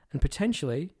role, and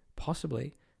potentially,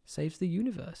 possibly, saves the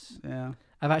universe. Yeah.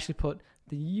 I've actually put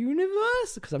the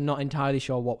universe because I'm not entirely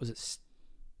sure what was at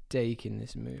stake in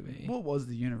this movie. What was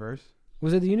the universe?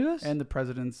 Was it the universe? And the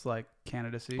president's like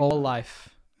candidacy. All life.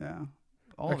 Yeah.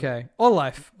 All of it. Okay. All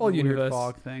life. All The weird universe.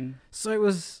 fog thing. So it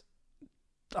was.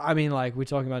 I mean, like, we're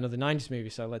talking about another 90s movie,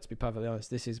 so let's be perfectly honest.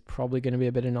 This is probably going to be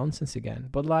a bit of nonsense again.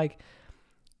 But, like,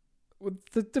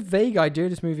 the vague idea of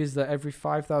this movie is that every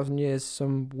 5,000 years,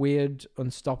 some weird,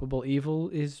 unstoppable evil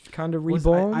is kind of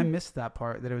reborn. I missed that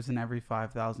part, that it was an every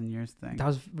 5,000 years thing. That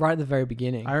was right at the very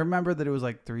beginning. I remember that it was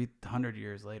like 300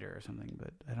 years later or something,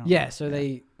 but I don't Yeah, know. so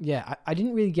I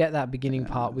didn't really get that beginning Yeah.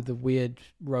 part with the weird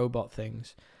robot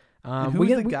things. And who was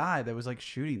the guy that was like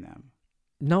shooting them?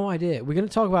 No idea. We're gonna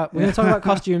talk about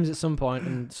costumes at some point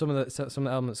and some of the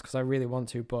elements because I really want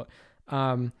to. But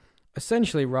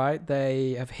essentially, right,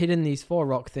 they have hidden these 4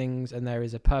 rock things, and there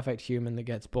is a perfect human that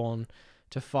gets born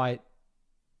to fight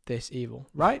this evil.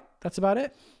 Right? That's about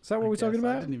it. Is that what we're talking I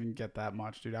about? didn't even get that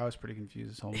much, dude. I was pretty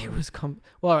confused this whole movie. It was well,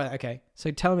 all right, okay.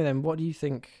 So tell me then, what do you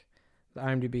think the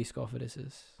IMDb score for this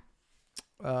is?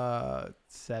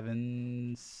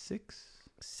 7.6.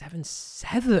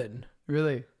 7.7.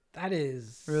 Really? That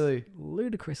is Really?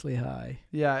 ludicrously high.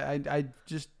 Yeah, I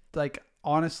just like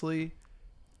honestly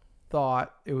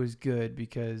thought it was good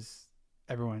because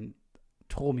everyone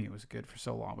told me it was good for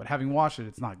so long. But having watched it,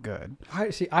 it's not good.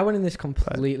 I went in this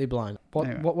completely blind. What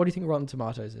anyway. what do you think Rotten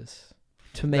Tomatoes is?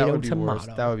 That Tomato. would be worse.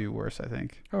 That would be worse, I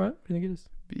think. All right, what do you think it is?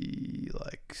 Be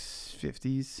like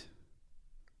 50s.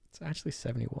 It's actually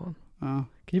 71. Oh,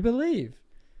 Can you believe?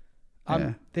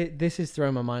 yeah. This is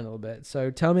throwing my mind a little bit.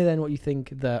 So tell me then what you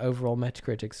think the overall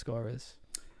Metacritic score is.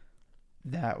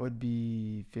 That would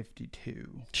be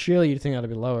 52. Surely you'd think that'd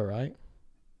be lower, right?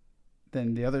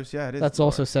 Then the others, yeah, it is. That's lower.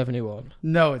 also 71.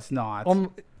 No, it's not.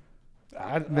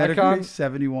 I Metacritic can't.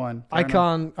 71. I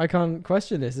can't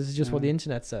question this. This is just what Yeah. the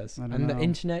internet says, I don't and the know.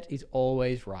 internet is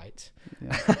always right,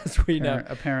 Yeah. as we know.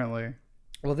 Apparently.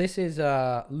 Well, this is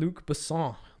Luc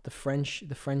Besson, the French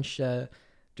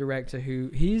director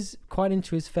he's quite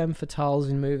into his femme fatales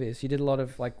in movies. He did a lot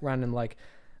of like random like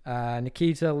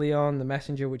Nikita, Leon, The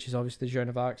Messenger, which is obviously the Joan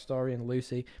of Arc story, and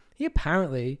Lucy. He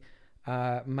apparently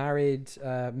married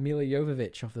Mila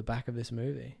Jovovich off the back of this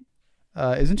movie.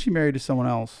 Isn't she married to someone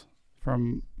else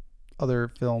from other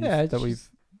films that we've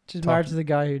She's married to the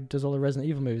guy who does all the Resident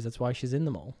Evil movies. That's why she's in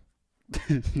them all.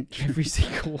 Every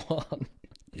single one.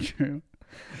 True.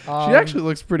 She actually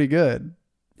looks pretty good.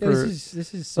 Yeah,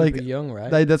 this is super young, right?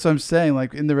 That's what I'm saying.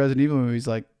 Like in the Resident Evil movies,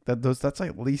 like that's like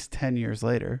at least 10 years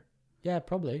later. Yeah,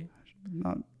 probably.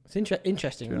 Not It's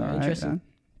interesting. doing all right, Interesting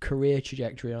career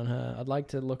trajectory on her. I'd like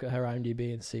to look at her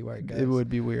IMDb and see where it goes. It would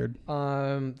be weird.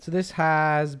 So this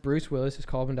has Bruce Willis as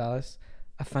Corbin Dallas,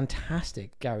 a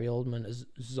fantastic Gary Oldman as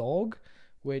Zog,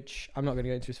 which I'm not going to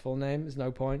go into his full name. There's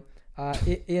no point.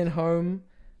 Ian Holm.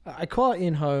 I call it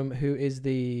Ian Holm, who is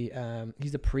he's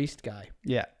the priest guy.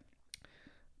 Yeah.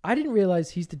 I didn't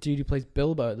realize he's the dude who plays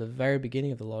Bilbo at the very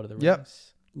beginning of The Lord of the Rings. Yep.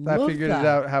 I Loved figured that. it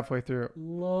out halfway through.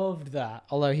 Loved that.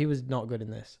 Although he was not good in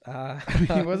this.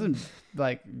 He wasn't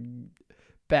like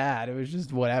bad. It was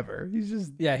just whatever. He's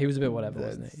just Yeah, he was a bit whatever,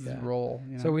 wasn't that's he? his Yeah. role.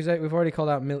 You know? So we've already called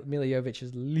out Mila Jovovich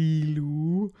as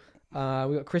Lilu.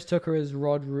 We got Chris Tucker as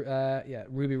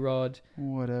Ruby Rod.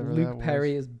 whatever. that Luke was.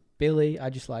 Perry as Billy. I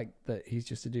just like that he's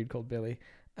just a dude called Billy.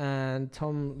 And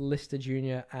Tom Lister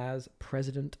Jr. as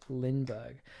President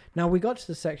Lindbergh. Now we got to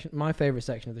the section, my favorite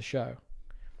section of the show,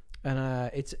 and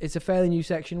it's a fairly new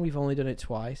section. We've only done it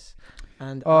twice,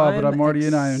 and but I'm already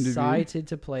in IMDb. Excited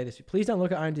to play this. Please don't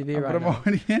look at IMDb right But I'm now.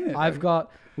 already in it.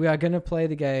 We are going to play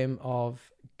the game of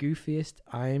goofiest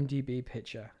IMDb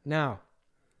picture. Now,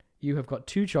 you have got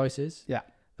 2 choices. Yeah.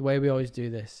 The way we always do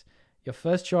this. Your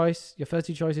first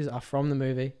 2 choices are from the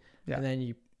movie. Yeah. And then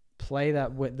you play the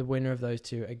winner of those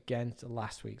 2 against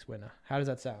last week's winner. How does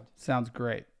that sound? Sounds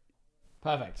great.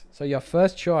 Perfect. So your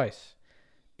first choice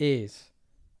is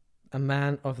a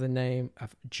man of the name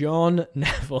of John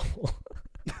Neville.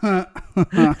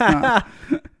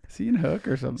 Is he in Hook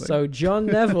or something? So John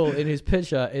Neville in his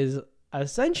picture is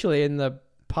essentially in the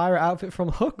pirate outfit from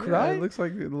Hook, Yeah, right? It looks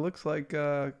like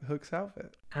Hook's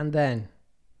outfit. And then,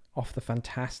 off the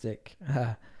fantastic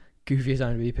Goofy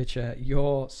IMDb picture,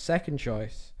 your second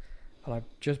choice, and I've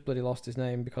just bloody lost his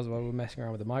name because we were messing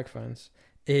around with the microphones,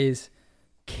 is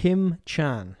Kim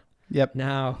Chan. Yep.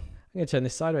 Now, I'm going to turn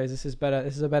this sideways. This is better.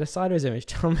 This is a better sideways image.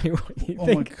 Tell me what you Oh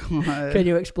think. my god. Can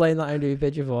you explain that IMDb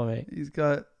picture for me? He's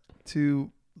got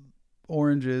 2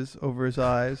 oranges over his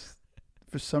eyes.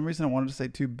 For some reason, I wanted to say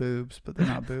 2 boobs, but they're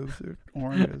not boobs; they're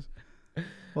oranges.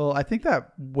 Well, I think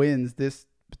that wins this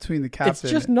between the captain.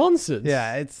 It's just nonsense.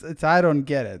 Yeah, it's. I don't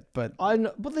get it, but I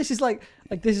know, but this is like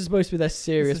this is supposed to be their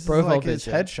serious this profile is like his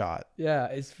picture. headshot. Yeah,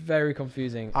 it's very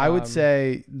confusing. I would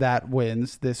say that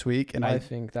wins this week, and I I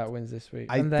think that wins this week.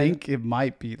 I And then, think it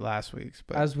might beat last week's.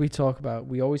 But as we talk about,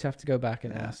 we always have to go back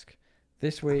and Yeah. ask.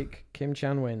 This week, Kim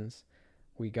Chan wins.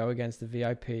 We go against the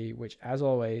VIP, which, as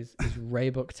always, is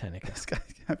Raybuck Tenica. this guy,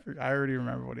 I already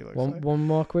remember what he looks like. One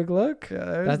more quick look. Yeah,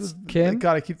 there's That's Kim.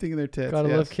 God, I keep thinking they're tits. Gotta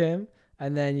yes. love Kim.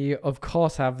 And then you, of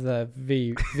course, have the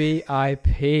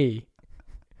VIP.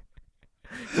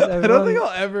 I don't think I'll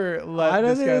ever let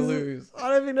this guy lose. I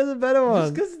don't think there's a better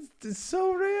one. Just because it's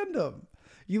so random.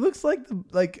 He looks like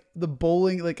the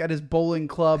bowling, like at his bowling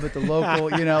club at the local,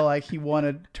 like he won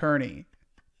a tourney.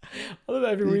 I love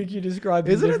every week you describe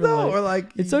it Isn't it though? differently. Or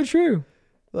like It's so true.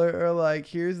 or like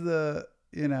here's the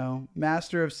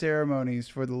master of ceremonies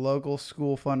for the local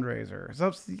school fundraiser.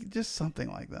 Just something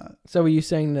like that. So are you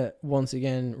saying that once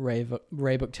again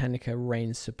Raybuck Tenica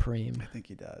reigns supreme? I think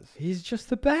he does. He's just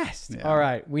the best. Yeah. All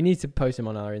right, we need to post him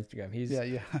on our Instagram. He's Yeah,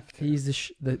 you have to. he's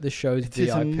the show's It is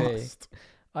a VIP. must.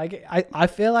 I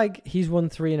feel like he's won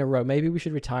 3 in a row. Maybe we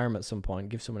should retire him at some point.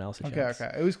 Give someone else a chance.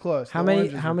 Okay. It was close. How The many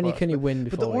oranges were can close, you but- win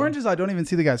before? But the we- oranges, I don't even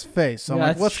see the guy's face. So I'm Yeah,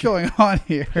 like, that's what's true. going on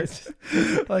here?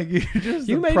 Like, you're just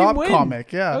You a made him prop win.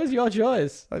 comic. Yeah. That was your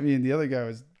choice. I mean, the other guy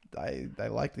was, I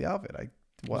liked the outfit. It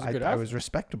was a good I outfit. was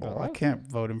respectable. Oh, I okay. can't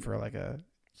vote him for like a,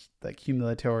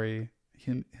 humiliatory,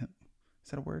 is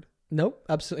that a word? Nope,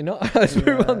 absolutely not. Let's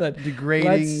move on then.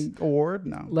 Degrading award?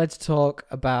 No. Let's talk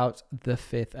about The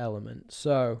Fifth Element.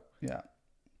 So, Yeah.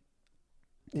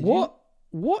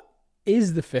 what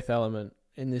is the fifth element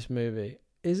in this movie?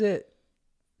 Is it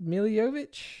Mila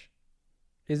Jovovich?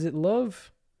 Is it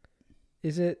love?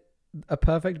 Is it a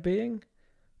perfect being?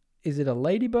 Is it a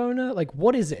lady boner? Like,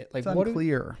 what is it? Like, It's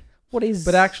unclear. what is?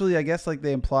 But actually, I guess like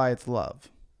they imply it's love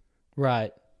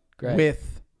right, great.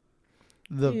 with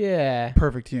the yeah,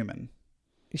 perfect human.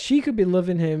 she could be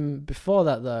loving him before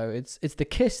that though. It's the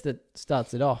kiss that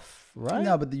starts it off, right?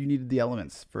 No, but you needed the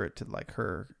elements for it to like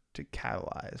her to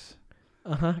catalyze.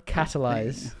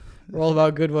 Catalyze. We're all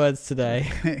about good words today.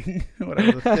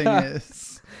 Whatever the thing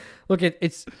is. Look,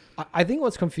 it's. I think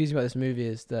what's confusing about this movie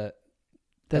is that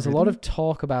there's a lot of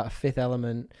talk about a fifth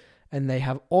element, and they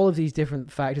have all of these different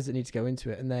factors that need to go into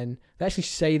it, and then they actually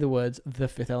say the words "the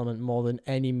fifth element" more than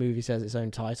any movie says its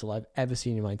own title I've ever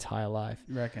seen in my entire life.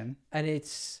 You reckon? And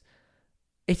it's.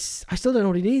 I still don't know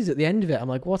what it is at the end of it. I'm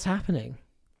like, what's happening?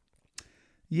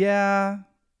 Yeah,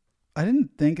 I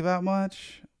didn't think about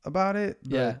much about it.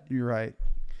 But Yeah. you're right.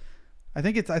 I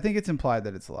think it's implied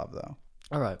that it's love though.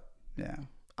 All right. Yeah,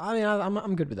 I mean,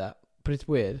 I'm good with that, but it's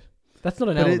weird. That's not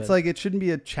an but element. it's like it shouldn't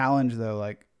be a challenge though.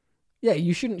 Like, yeah,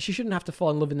 she shouldn't have to fall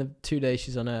in love in the 2 days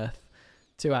she's on Earth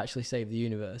to actually save the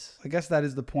universe. I guess that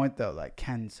is the point though. Like,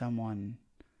 can someone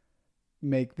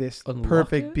make this Unlock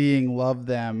perfect it? being love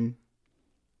them?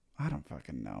 I don't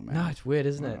fucking know, man. No, it's weird,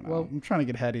 isn't I it? don't know. Well, I'm trying to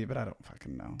get heady, but I don't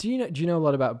fucking know. do you know a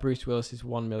lot about Bruce Willis's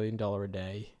 $1 million a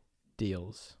day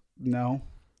deals? No.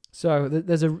 So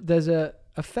there's a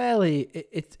fairly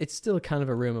it's still kind of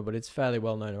a rumor, but it's fairly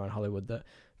well known around Hollywood that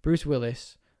Bruce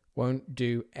Willis won't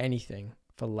do anything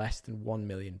for less than 1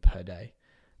 million per day.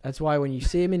 That's why when you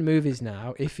see him in movies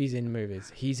now, if he's in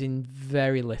movies, he's in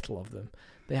very little of them.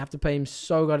 They have to pay him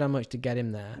so goddamn much to get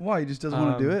him there. Why? He just doesn't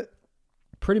want to do it?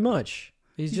 Pretty much.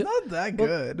 He's just not that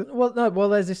good. Well,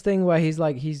 there's this thing where he's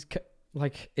like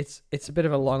it's a bit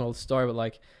of a long old story, but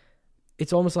like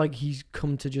it's almost like he's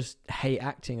come to just hate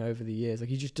acting over the years. Like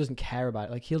he just doesn't care about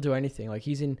it. Like he'll do anything. Like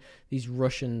he's in these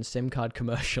Russian SIM card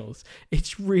commercials.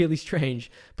 It's really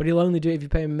strange, but he'll only do it if you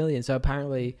pay him $1 million. So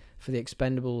apparently for the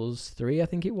Expendables 3, I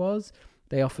think it was,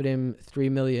 they offered him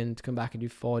 $3 million to come back and do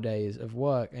 4 days of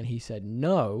work, and he said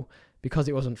no because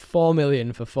it wasn't $4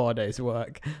 million for 4 days of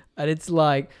work. And it's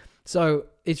like, So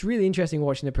it's really interesting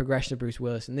watching the progression of Bruce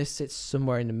Willis, and this sits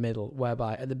somewhere in the middle,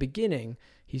 whereby at the beginning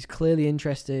he's clearly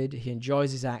interested, he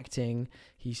enjoys his acting,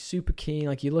 he's super keen.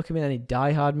 Like you look at him in any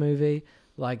Die Hard movie,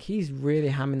 like he's really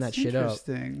hamming that shit up.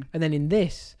 Interesting. And then in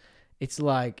this, it's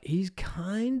like he's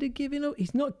kind of giving up.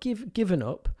 He's not given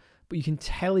up, but you can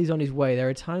tell he's on his way. There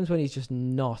are times when he's just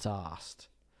not asked.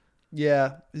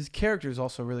 Yeah, his character is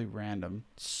also really random.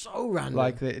 So random.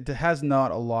 Like it has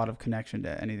not a lot of connection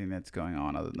to anything that's going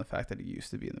on, other than the fact that he used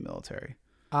to be in the military.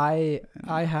 I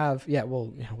have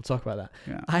we'll talk about that.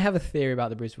 Yeah. I have a theory about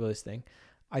the Bruce Willis thing.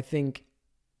 I think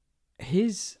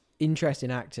his interest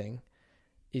in acting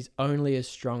is only as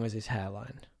strong as his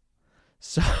hairline.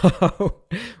 So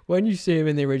when you see him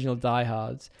in the original Die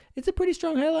Hards, it's a pretty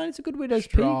strong hairline. It's a good widow's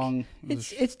peak.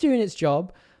 It's doing its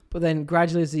job. But then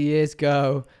gradually as the years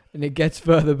go and it gets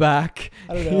further back.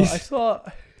 I don't know.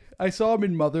 I saw him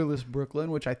in Motherless Brooklyn,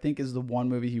 which I think is the one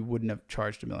movie he wouldn't have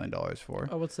charged $1 million for.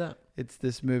 Oh, what's that? It's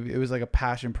this movie. It was like a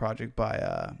passion project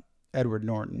by Edward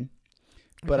Norton.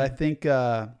 But Okay.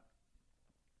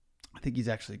 I think he's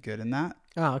actually good in that.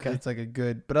 Oh, okay. It's like a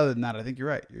good, but other than that, I think you're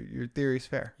right. Your theory is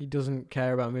fair. He doesn't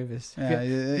care about movies.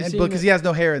 Yeah, seen because he has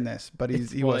no hair in this, but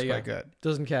he well, was there you quite go. good.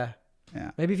 Doesn't care.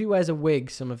 Yeah. Maybe if he wears a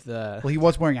wig, some of the... Well, he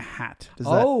was wearing a hat.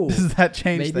 Oh. Does that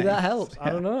change Maybe things? that helps. Yeah. I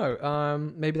don't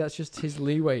know. Maybe that's just his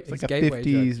leeway. It's his like a gateway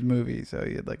 50s drug. movie, so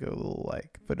he had like a little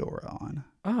like fedora on.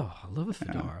 Oh, I love a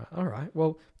fedora. All right.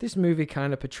 Well, this movie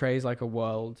kind of portrays like a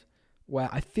world where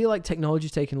I feel like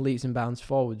technology's taken leaps and bounds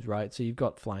forwards, right? So you've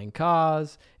got flying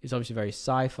cars. It's obviously very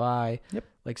sci-fi. Yep.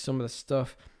 Like some of the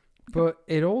stuff. But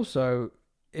it also,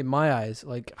 in my eyes,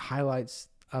 like highlights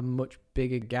a much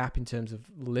bigger gap in terms of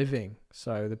living.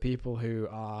 So the people who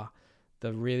are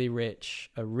the really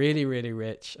rich are really, really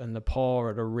rich, and the poor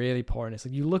are the really poor. And it's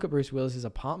like you look at Bruce Willis's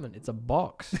apartment; it's a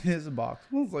box. It is a box.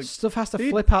 Well, it's like Stuff has to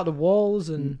flip out the walls,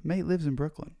 and mate lives in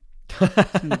Brooklyn.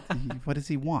 What does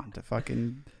he want? A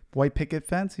fucking white picket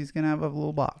fence? He's gonna have a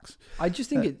little box. I just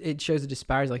think it shows the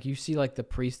disparity. Like you see, like the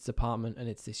priest's apartment, and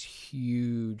it's this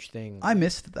huge thing. I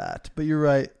missed that, but you're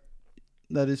right.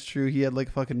 That is true. He had like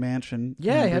a fucking mansion.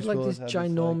 Yeah, And he had Bruce like Willis this had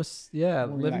ginormous,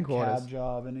 working living that quarters. cab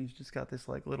job, and he's just got this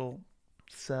like little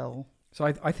cell. So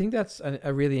I think that's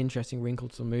a really interesting wrinkle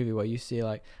to the movie where you see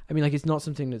like, I mean, like it's not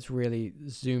something that's really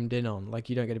zoomed in on. Like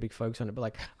you don't get a big focus on it, but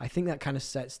like I think that kind of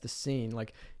sets the scene.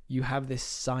 Like you have this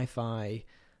sci-fi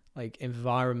like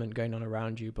environment going on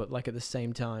around you, but like at the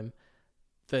same time,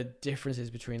 the differences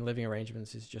between living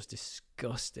arrangements is just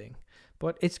disgusting.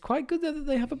 But it's quite good that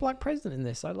they have a black president in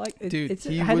this. I like it. Dude, It's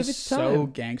he ahead was of its so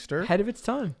time. gangster. Ahead of its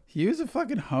time. He was a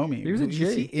fucking homie. He was a Is G.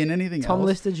 he in anything Tom else?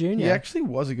 Lister Jr. He actually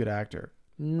was a good actor.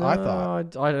 No, I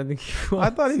thought. I don't think he was.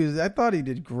 I thought he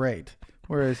did great.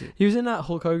 Where is he? He was in that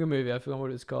Hulk Hogan movie. I forgot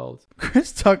what it's called.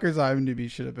 Chris Tucker's IMDb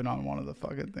should have been on one of the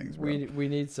fucking things, bro. We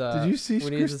need to. Did you see we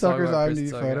need Chris to talk Tucker's about Chris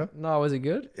IMDb Tucker. photo? No, was it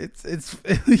good? It's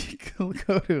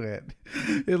go to it.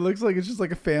 It looks like it's just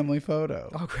like a family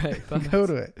photo. Oh, great. Go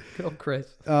to it. Good old Chris.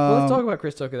 Well, let's talk Um, about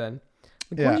Chris Tucker then.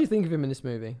 Like, yeah. What did you think of him in this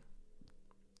movie?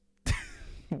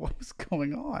 What was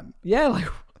going on? Yeah, like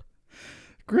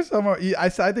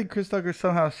I think Chris Tucker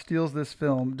somehow steals this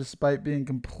film despite being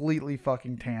completely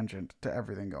fucking tangent to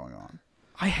everything going on.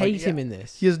 I hate yeah. him in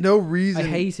this. He has no reason. I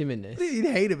hate him in this. You'd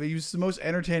hate him, but he was the most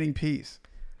entertaining piece.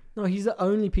 No, he's the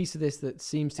only piece of this that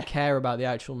seems to care about the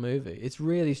actual movie. It's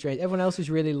really strange. Everyone else is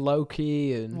really low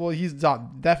key, and Well, he's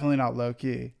definitely not low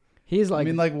key. he's like. I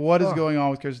mean, like, what is oh. going on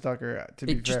with Chris Tucker? To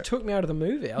be It fair, just took me out of the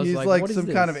movie. I was he's like, like what is some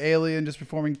this? kind of alien just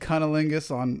performing cunnilingus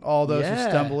on all those Yeah. who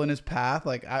stumble in his path.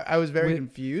 Like, I was very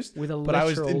confused. with a but I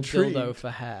was literal intrigued. dildo for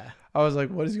hair. I was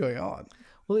like, what is going on?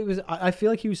 Well, it was. I feel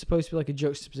like he was supposed to be like a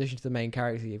juxtaposition to the main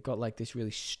character. You've got like this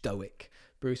really stoic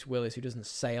Bruce Willis who doesn't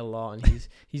say a lot, and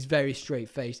he's very straight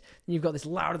faced. And you've got this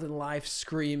louder than life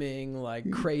screaming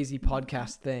like crazy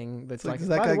podcast thing. That's Like, like is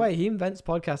that by guy- the way, he invents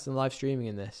podcasts and live streaming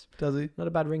in this. Does he? Not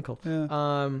a bad wrinkle.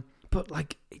 Yeah. But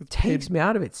like it Gets takes paid- me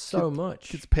out of it so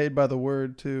much. Gets paid by the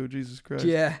word too. Jesus Christ.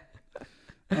 Yeah.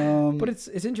 Um, But it's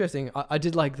interesting. I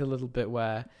did like the little bit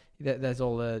where there's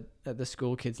all the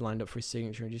school kids lined up for his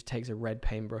signature, and he just takes a red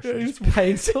paintbrush Yeah, and he's- just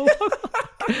paints all over.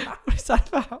 What is that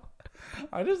about?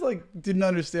 I just like didn't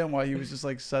understand why he was just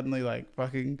like suddenly like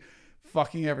fucking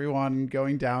everyone and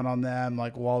going down on them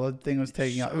like while the thing was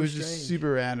taking out. It So was just strange.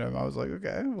 super random. I was like,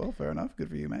 okay, well, fair enough. Good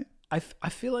for you, mate. I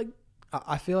feel like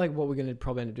what we're going to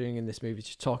probably end up doing in this movie is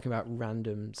just talking about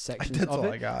random sections That's of all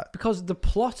it. I got. Because the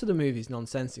plot of the movie is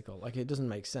nonsensical. Like, it doesn't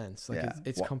make sense. Like, Yeah.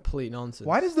 it's complete nonsense.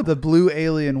 Why does the blue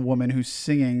alien woman who's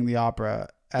singing the opera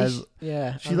as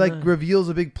Yeah. she like reveals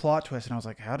a big plot twist, and I was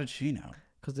like, how did she know?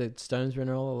 Because the Stones were in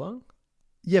her all along?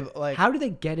 Yeah, but like, How did they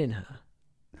get in her?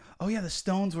 Oh yeah, the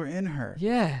stones were in her.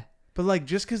 Yeah. But like,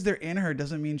 just because they're in her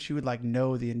doesn't mean she would like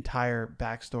know the entire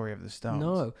backstory of the stones.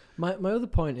 No. My other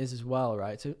point is as well,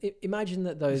 right? So imagine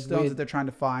that The those stones weird... that they're trying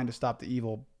to find to stop the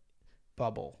evil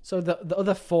bubble. So the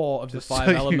other 4 of Just the 5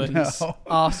 so you elements know.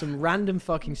 are some random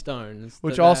fucking stones.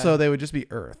 Which that also they would just be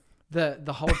Earth. the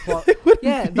whole plot... Wouldn't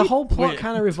Yeah, the be whole plot weird.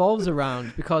 kind of revolves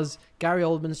around, because Gary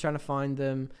Oldman's trying to find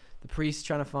them, the priest's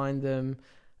trying to find them,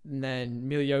 and then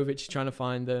Mila Jovovich is trying to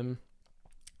find them.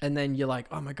 And then you're like,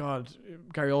 oh my God,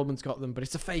 Gary Oldman's got them, but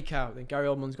it's a fake out. Then Gary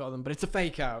Oldman's got them, but it's a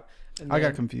fake out. And I got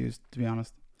then- confused, to be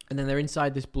honest. And then they're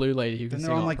inside this blue lady who can Then sing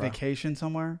they're on like opera. vacation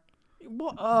somewhere.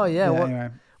 What? Oh, yeah. What? Anyway.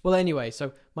 Well, anyway,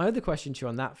 so my other question to you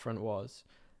on that front was,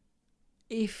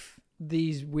 if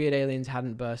these weird aliens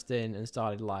hadn't burst in and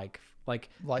started like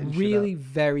Lighten shit really up.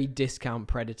 very discount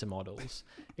Predator models,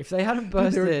 if they hadn't Dude,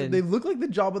 burst they in, look like the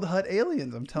Jabba the Hutt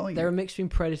aliens. I'm telling they're a you. mix between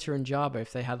Predator and Jabba.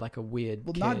 If they had like a weird,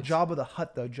 Well, kid. not Jabba the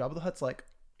Hutt though. Jabba the Hutt's like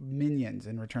minions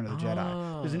in Return of the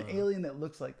Jedi. There's an Ah. alien that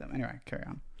looks like them. Anyway, carry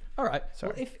on. All right.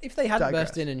 Sorry. Well, if they hadn't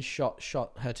burst Digress. in and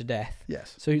shot her to death,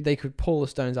 Yes. so they could pull the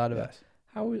stones out of her,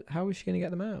 Yes. how was she going to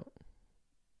get them out?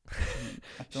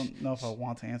 I don't know if I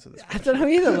want to answer this. I don't know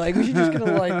either. Like, was she just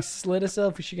gonna like slit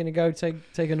herself? Was she gonna go take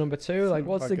a number 2? Like,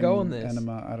 what's the go on this?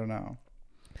 Enema, I don't know.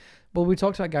 Well, we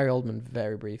talked about Gary Oldman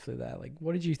very briefly there. Like,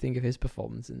 what did you think of his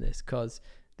performance in this? Because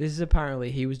this is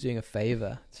apparently he was doing a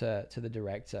favor to the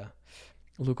director,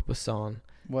 Luc Besson.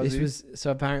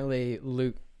 So apparently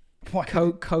Luke What?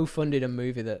 co-funded a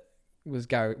movie that was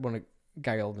one of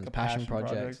Gary Oldman's The passion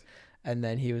projects, and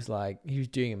then he was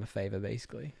doing him a favor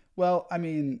basically. Well, I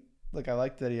mean, look, I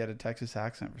liked that he had a Texas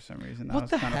accent for some reason. That What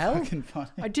was the kind hell? of fucking funny.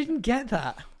 I didn't get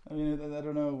that. I mean, I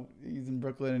don't know. He's in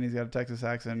Brooklyn and he's got a Texas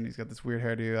accent and he's got this weird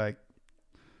hairdo. Like,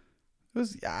 it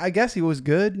was. I guess he was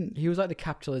good. He was like the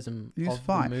capitalism He was of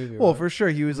fine. the movie. Well, right? for sure,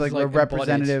 he was He was, like a like, embodied,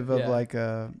 representative of yeah. like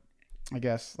a, I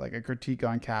guess, like a critique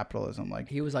on capitalism. Like,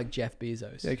 He was like Jeff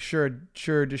Bezos.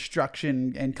 sure,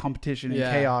 destruction and competition and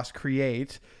Yeah. chaos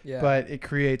create, Yeah. but it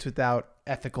creates without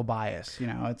ethical bias. You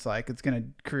know, it's like it's gonna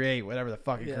create whatever the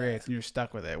fuck it Yeah. creates, and you're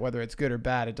stuck with it, whether it's good or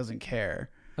bad. It doesn't care.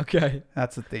 Okay.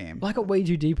 That's the theme. Well, I got way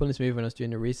too deep on this movie when I was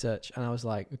doing the research, and I was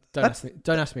like, don't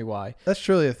ask me why. That's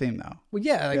truly a theme, though. Well,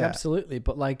 yeah, like Yeah. absolutely.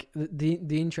 But like the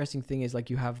interesting thing is like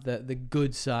you have the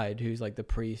good side, who's like the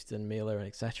priest and Mila and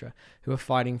etc., who are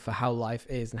fighting for how life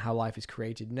is and how life is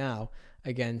created now,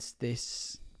 against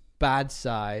this bad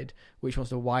side which wants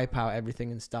to wipe out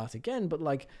everything and start again. But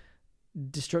like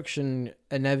destruction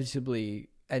inevitably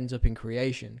ends up in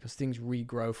creation because things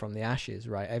regrow from the ashes,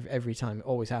 right? Every time, it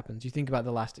always happens. You think about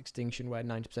the last extinction where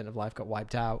 90% of life got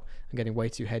wiped out. I'm getting way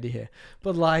too heady here,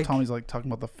 but like, Tommy's like talking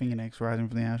about the phoenix rising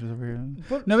from the ashes over here.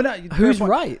 But No, but no, who's fair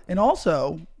point. right? And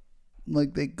also,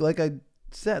 like I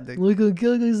said, they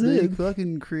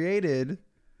fucking created,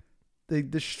 they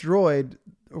destroyed,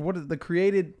 or what is they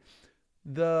created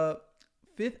the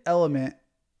fifth element,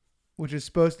 which is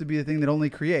supposed to be the thing that only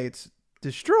creates,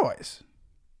 destroys.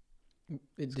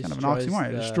 It's Kind of an oxymoron.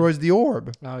 It destroys the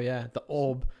orb. Oh yeah, the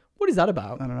orb. What is that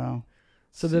about? I don't know.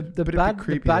 So the But it'd be bad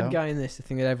creepy, the bad though. guy in this, the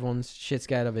thing that everyone's shit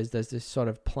scared of, is there's this sort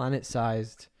of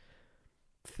planet-sized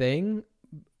thing,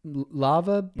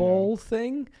 lava ball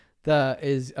thing that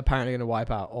is apparently going to wipe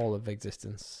out all of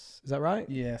existence. Is that right?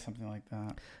 Yeah, something like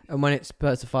that. And when it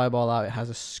spurts a fireball out, it has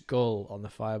a skull on the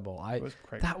fireball. It was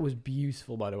crazy. That was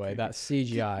beautiful, by the way. That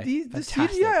CGI. The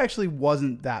Fantastic. CGI actually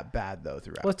wasn't that bad though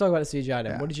throughout. Let's talk about the CGI then.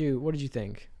 Yeah. What did you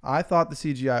think? I thought the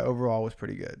CGI overall was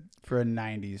pretty good for a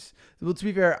 90s. Well, to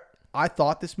be fair, I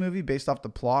thought this movie, based off the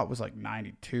plot, was like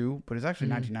 92, but it's actually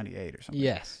 1998 or something.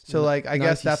 Yes. So, like, I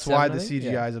guess that's why the 97, I CGI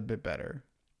think? Yeah. is a bit better.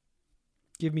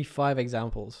 Give me 5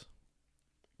 examples.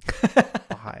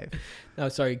 5. No,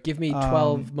 sorry. Give me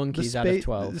 12 monkeys out of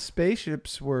 12. The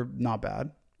spaceships were not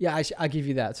bad. Yeah, I'll give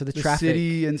you that. So the The traffic.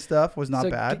 city and stuff was not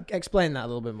So bad. Explain that a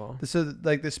little bit more. So,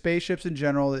 like, the spaceships in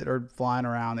general that are flying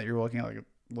around that you're looking at, like,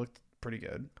 looked pretty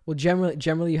good. Well,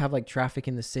 generally you have like traffic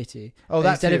in the city. Oh,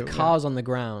 that instead too, of cars on the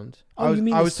ground. Oh, I was, you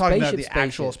mean I the was talking about the spaceship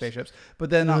actual spaceships, but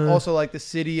then also like the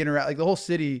city interact, like the whole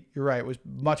city. You're right, was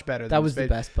much better. That than was the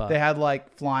best part. They had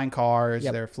like flying cars.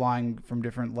 Yep. They're flying from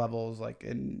different levels, like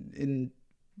in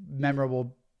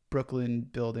memorable Brooklyn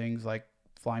buildings, like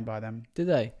flying by them. Did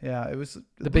they? Yeah, it was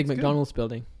The big looked good. McDonald's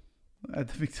building. At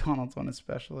the McDonald's one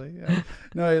especially. Yeah.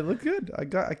 No, it looked good. I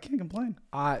can't complain.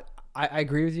 I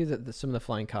agree with you that some of the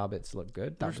flying car bits look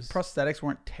good. That was Prosthetics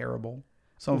weren't terrible.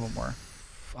 Some of them were.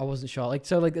 I wasn't sure. Like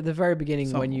at the very beginning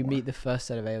Some when of you them meet were. the first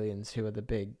set of aliens who are the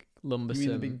big lumbersome. You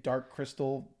mean the big Dark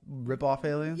Crystal rip-off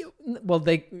aliens? Well,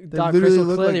 Dark literally Crystal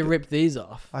look clearly like ripped these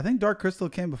off. I think Dark Crystal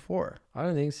came before. I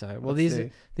don't think so. Well, Let's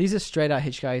see. these are straight out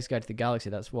Hitchhiker's Guide to the Galaxy.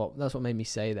 That's what made me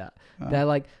say that. Oh. They're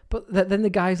like, but then the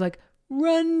guy's like,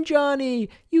 "Run, Johnny!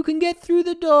 You can get through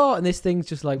the door." And this thing's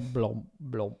just like blom,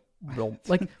 blom, blom.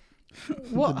 Like,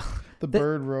 what? The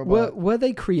bird robot. Were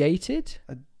they created?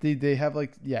 They have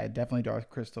like, yeah, definitely Dark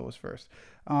Crystal was first.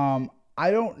 I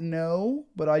don't know,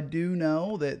 but I do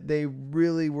know that they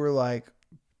really were like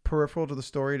peripheral to the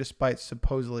story, despite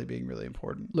supposedly being really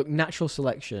important. Look, natural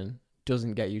selection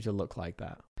doesn't get you to look like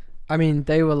that. I mean,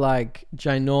 they were like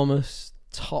ginormous,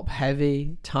 top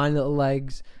heavy, tiny little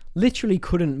legs, literally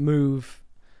couldn't move.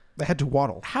 They had to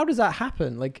waddle. How does that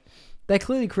happen? Like, they're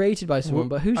clearly created by someone,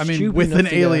 but who's stupid with enough an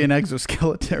to alien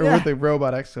exoskeleton or with a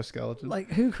robot exoskeleton.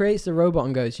 Like, who creates the robot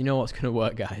and goes, you know what's going to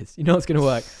work, guys? You know what's going to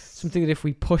work? Something that if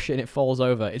we push it and it falls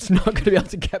over, it's not going to be able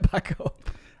to get back up.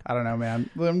 I don't know, man.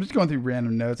 I'm just going through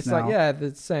random notes It's now. like, yeah,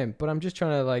 the same. But I'm just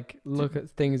trying to, like, look at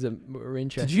things that were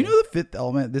interesting. Did you know The Fifth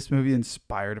Element, this movie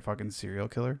inspired a fucking serial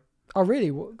killer? Oh,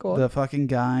 really? Go on. The fucking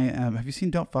guy, have you seen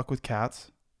Don't Fuck With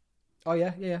Cats? Oh,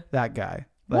 yeah. That guy.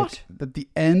 What? Like, at the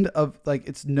end of, like,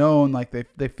 it's known, like,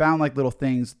 they found, like, little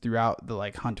things throughout the,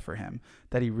 like, hunt for him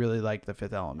that he really liked The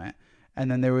Fifth Element. And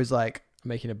then there was, like...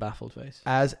 Making a baffled face.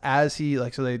 As he,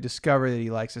 like, so they discover that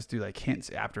he likes us through, like, hints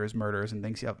after his murders and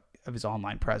things of his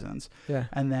online presence. Yeah.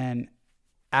 And then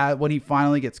when he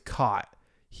finally gets caught,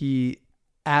 he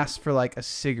asks for, like, a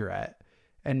cigarette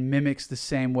and mimics the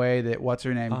same way that what's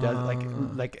her name does,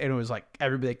 like and it was like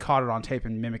everybody caught it on tape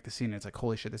and mimicked the scene. And it's like,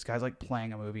 holy shit, this guy's like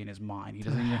playing a movie in his mind. He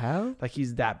doesn't even, like,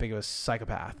 he's that big of a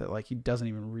psychopath that like he doesn't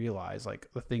even realize like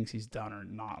the things he's done are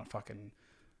not a fucking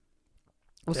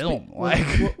film.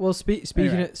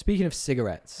 Speaking of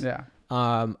cigarettes, yeah.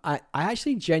 I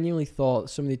actually genuinely thought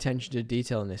some of the attention to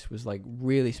detail in this was like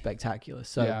really spectacular.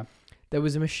 So there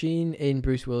was a machine in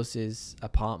Bruce Willis's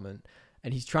apartment.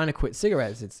 And he's trying to quit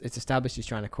cigarettes. It's established he's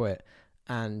trying to quit.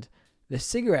 And the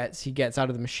cigarettes he gets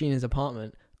out of the machine in his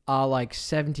apartment are like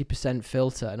 70%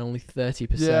 filter and only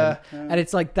 30%. Yeah. And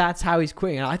it's like, that's how he's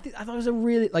quitting. And I thought it was a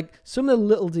really, like, some of the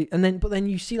little... But then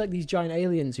you see like these giant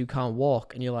aliens who can't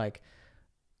walk. And you're like,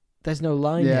 there's no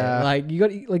line here. Like, you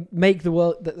got to like make the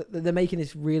world... They're making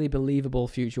this really believable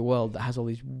future world that has all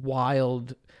these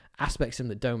wild aspects in them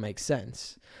that don't make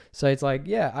sense. So it's like,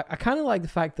 yeah, I kind of like the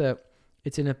fact that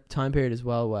it's in a time period as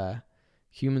well where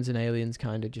humans and aliens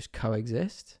kind of just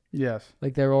coexist. Yes.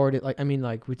 Like they're already like, I mean,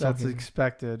 like we're that's talking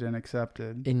expected and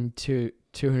accepted. In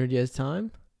 200 years time.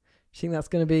 You think that's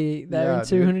going to be there in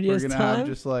 200 years time? We're going to have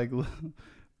just like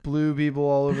blue people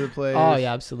all over the place. Oh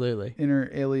yeah, absolutely. Inner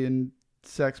alien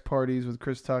sex parties with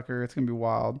Chris Tucker. It's going to be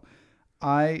wild.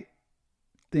 I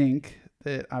think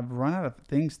that I've run out of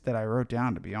things that I wrote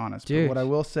down, to be honest. Dude. But what I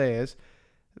will say is,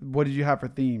 what did you have for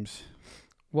themes?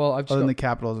 Well, I've just other than the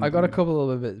capitalism. I got a couple of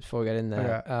little bits before we get in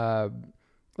there. Okay.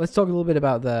 Let's talk a little bit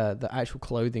about the actual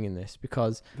clothing in this,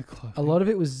 because a lot of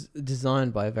it was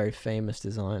designed by a very famous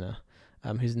designer,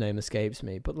 whose name escapes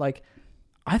me. But like,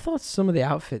 I thought some of the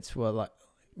outfits were like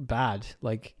bad.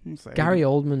 Like Gary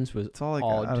Oldman's was it's all like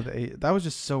odd. Out of the that was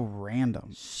just so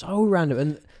random. So random,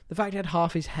 and the fact he had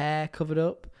half his hair covered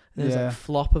up, and there's like a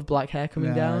flop of black hair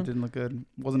coming down. It didn't look good.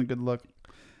 Wasn't a good look.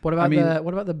 What about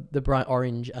the bright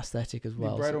orange aesthetic as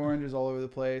well? The bright orange is all over the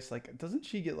place. Like, doesn't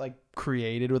she get like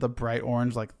created with a bright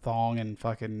orange like thong and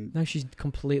fucking? No, she's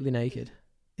completely naked.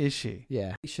 Is she?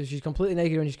 Yeah, she's completely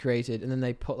naked when she's created, and then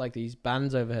they put like these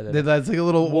bands over her. That's like a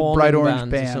little bright orange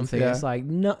band or something. Yeah. It's like,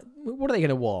 no, what are they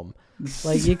gonna warm?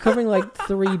 Like you're covering like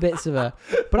 3 bits of her.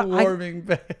 But warming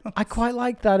bands. I quite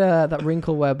like that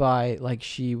wrinkle whereby like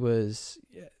she was.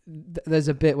 There's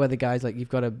a bit where the guy's like, you've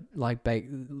got to like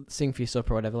sing for your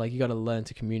supper or whatever. Like you got to learn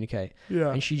to communicate.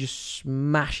 Yeah. And she just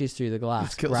smashes through the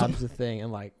glass, grabs the thing,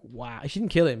 and like, wow, she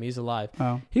didn't kill him. He's alive.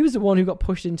 Oh. He was the one who got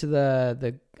pushed into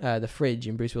the fridge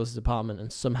in Bruce Willis's apartment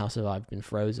and somehow survived being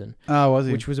frozen. Oh, was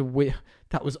he? Which was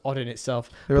that was odd in itself.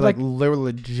 They were they were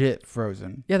legit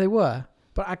frozen. Yeah, they were.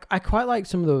 But I quite like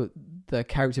some of the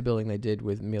character building they did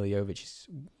with Milla Jovovich.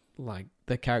 Like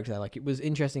the character, like it was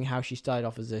interesting how she started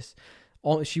off as this.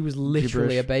 She was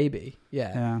literally a baby,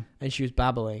 yeah, and she was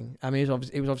babbling. I mean, it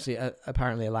was obviously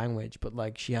apparently a language, but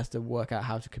like she has to work out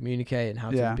how to communicate and how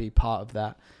to be part of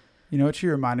that. You know what she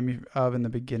reminded me of in the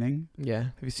beginning? Yeah.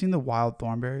 Have you seen the Wild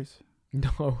Thornberrys?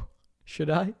 No.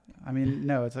 Should I? I mean,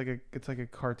 no. It's like a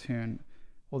cartoon.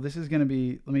 Well, this is gonna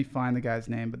be. Let me find the guy's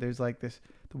name. But there's like this.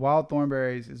 The Wild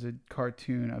Thornberrys is a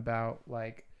cartoon about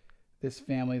like this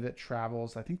family that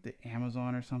travels. I think the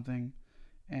Amazon or something,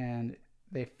 and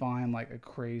they find like a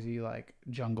crazy like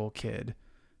jungle kid,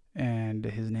 and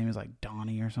his name is like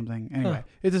Donnie or something. Anyway,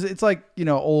 it's like, you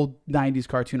know, old 90s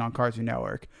cartoon on Cartoon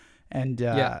Network. And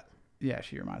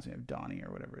she reminds me of Donnie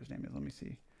or whatever his name is. Let me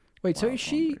see. Wait, so Wild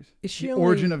is she the only,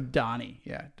 origin of Donnie?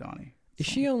 Yeah, Donnie. is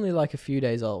she only like a few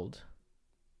days old?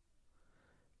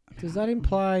 Does that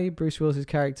imply Bruce Willis's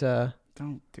character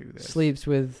don't do this? Sleeps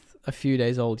with a few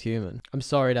days old human? I'm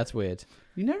sorry, that's weird.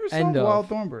 You never saw End of. Wild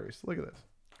Thornberries. Look at this.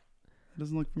 It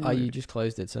doesn't look Oh, familiar. you just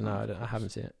closed it, so no, I haven't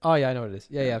seen it. Oh yeah, I know what it is.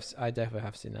 Yeah, I definitely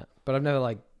have seen that, but I've never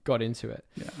like got into it.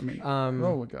 Yeah, I mean,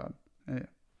 Oh my god. Yeah.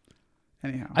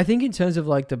 Anyhow, I think in terms of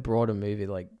like the broader movie,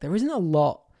 like there isn't a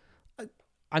lot.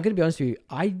 I'm gonna be honest with you.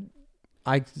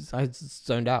 I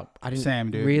zoned out. I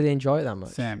didn't really enjoy it that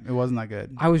much. It wasn't that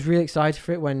good. I was really excited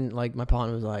for it when like my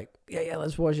partner was like, yeah,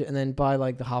 let's watch it, and then by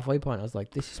like the halfway point, I was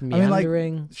like, this is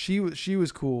meandering. I mean, like, she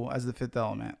was cool as the Fifth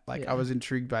Element. Like I was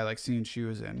intrigued by like scenes she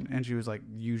was in, and she was like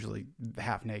usually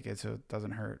half naked, so it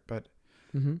doesn't hurt. But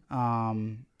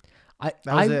I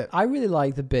really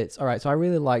like the bits. All right, so I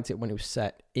really liked it when it was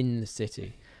set in the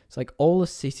city. It's like all the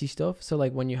city stuff. So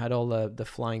like when you had all the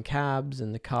flying cabs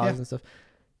and the cars and stuff,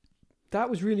 that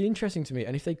was really interesting to me.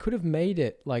 And if they could have made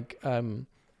it like,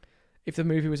 if the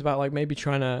movie was about like maybe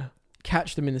trying to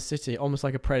catch them in the city, almost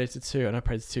like a Predator 2. I know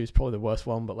Predator 2 is probably the worst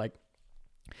one, but like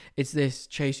it's this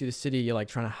chase through the city. You're like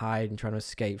trying to hide and trying to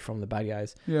escape from the bad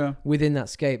guys. Yeah. Within that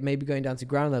escape, maybe going down to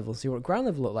ground level and see what ground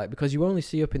level look like, because you only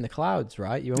see up in the clouds,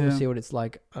 right? You only see what it's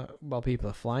like while people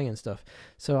are flying and stuff.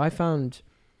 So I found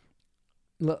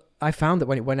that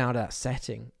when it went out of that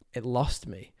setting, it lost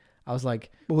me. I was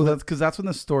like, well, that's because that's when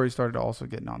the story started to also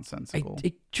get nonsensical.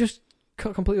 It just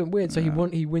got completely weird. So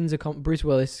he wins Bruce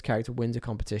Willis' character wins a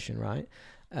competition, right?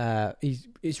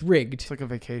 It's rigged. It's like a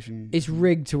vacation. It's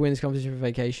rigged to win this competition for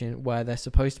vacation, where they're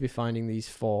supposed to be finding these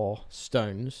 4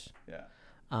 stones. Yeah.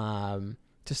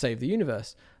 To save the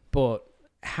universe. But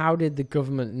how did the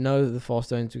government know that the 4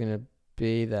 stones were going to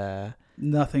be there?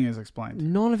 Nothing is explained.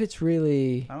 None of it's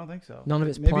really. I don't think so. None of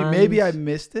it's planned. Maybe I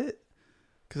missed it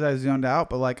because I was zoned out.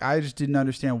 But like, I just didn't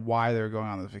understand why they were going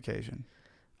on this vacation.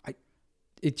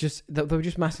 There were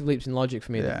just massive leaps in logic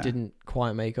for me that didn't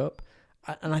quite make up.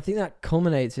 And I think that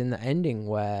culminates in the ending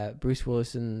where Bruce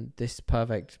Willis and this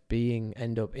perfect being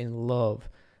end up in love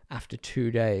after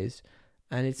 2 days.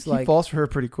 And it's he falls for her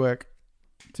pretty quick,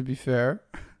 to be fair.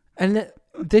 And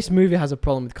this movie has a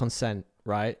problem with consent,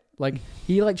 right? Like,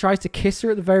 he like tries to kiss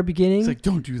her at the very beginning. It's like,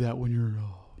 don't do that when you're...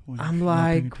 I'm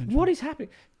like, what is happening?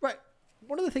 Right.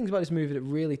 One of the things about this movie that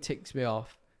really ticks me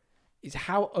off is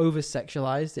how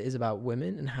over-sexualized it is about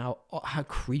women and how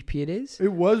creepy it is.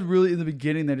 It was really in the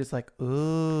beginning. They're just like,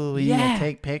 oh, we need to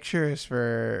take pictures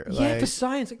for... Yeah, for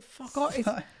science. Like, fuck off.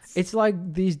 It's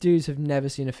like these dudes have never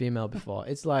seen a female before.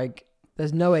 It's like,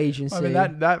 there's no agency. I mean,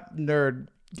 that nerd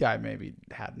guy maybe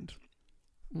hadn't.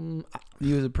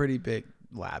 He was a pretty big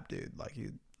lab dude. Like, he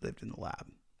lived in the lab.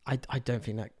 I don't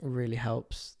think that really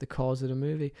helps the cause of the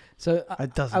movie. So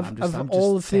it doesn't. Of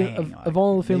all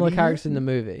the female characters in the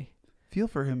movie, feel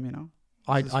for him. You know,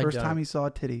 it's his first time he saw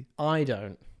a titty. I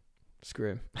don't. Screw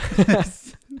him.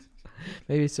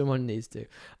 Maybe someone needs to.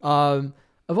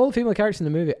 Of all the female characters in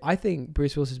the movie, I think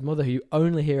Bruce Willis's mother, who you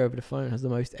only hear over the phone, has the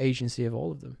most agency of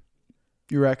all of them.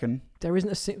 You reckon? There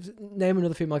isn't name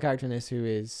another female character in this who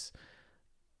is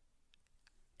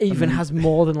has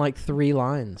more than like 3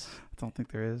 lines. I don't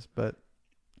think there is, but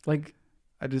like,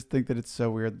 I just think that it's so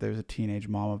weird that there's a teenage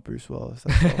mom of Bruce Willis.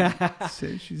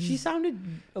 She sounded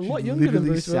a lot younger than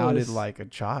Bruce Willis. Sounded like a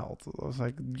child. I was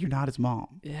like, you're not his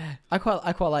mom. Yeah, I quite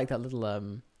like that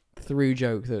little through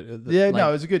joke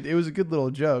that it was a good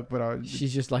little joke, but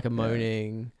she's just like a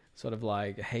moaning sort of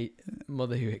like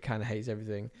mother who kind of hates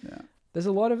everything. Yeah, there's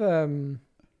a lot of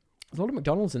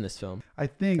McDonald's in this film. I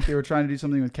think they were trying to do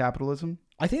something with capitalism.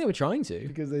 I think they were trying to,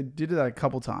 because they did that a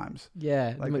couple times.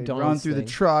 Yeah, like the they McDonald's run through thing.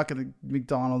 the truck and the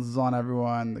McDonald's is on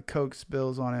everyone. The Coke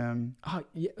spills on him. Oh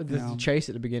yeah, the chase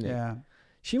at the beginning. Yeah,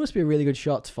 she must be a really good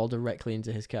shot to fall directly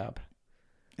into his cab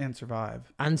and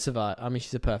survive. I mean,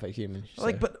 she's a perfect human.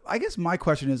 Like, but I guess my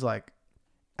question is like,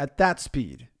 at that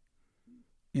speed,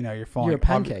 you know, you're falling. You're a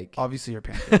pancake. Obviously, you're a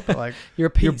pancake. But like, you're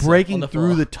breaking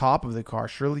through the top of the car.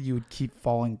 Surely you would keep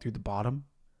falling through the bottom.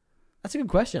 That's a good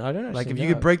question. I don't know. Like, if you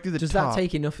could break through the top. Does that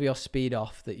take enough of your speed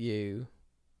off that you...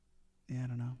 Yeah, I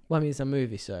don't know. Well, I mean, it's a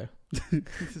movie, so...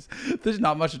 There's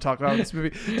not much to talk about in this movie.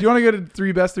 Do you want to go to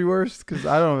 3 best, 3 worst? Because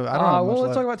I don't know. Well,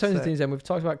 let's talk about tons of things then. We've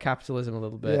talked about capitalism a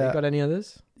little bit. Yeah. You got any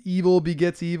others? Evil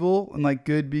begets evil, and like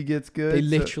good begets good. They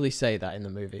literally say that in the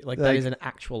movie. Like, that is an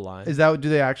actual line. Is that... Do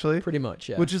they actually? Pretty much,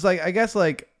 yeah. Which is like, I guess,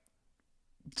 like,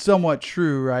 somewhat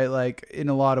true, right? Like, in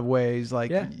a lot of ways. Like,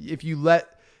 if you let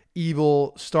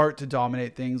evil start to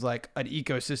dominate things like an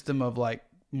ecosystem of like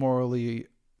morally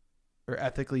or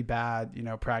ethically bad,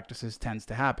 practices tends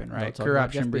to happen, right? talking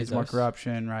about Jeff Corruption breeds more Bezos.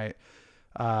 corruption, right?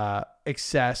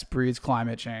 Excess breeds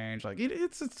climate change. Like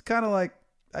it's kind of like,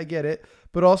 I get it.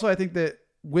 But also I think that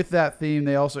with that theme,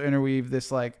 they also interweave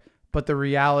this but the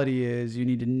reality is you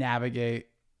need to navigate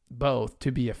both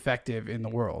to be effective in the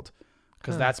world.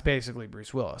 Because that's basically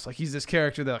Bruce Willis. Like he's this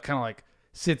character that kind of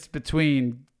sits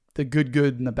between the good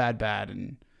and the bad.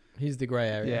 And He's the gray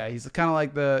area. yeah, he's kind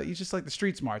of he's just like the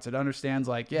street smarts. It understands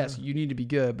yes, you need to be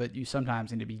good, but you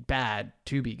sometimes need to be bad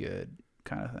to be good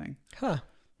kind of thing. Huh.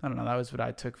 I don't know. That was what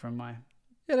I took from my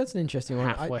Yeah, that's an interesting one.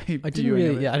 halfway I didn't viewing of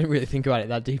really, it. I didn't really think about it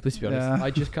that deeply, to be honest. Yeah. I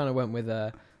just kind of went with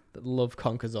that love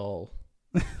conquers all,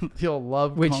 You'll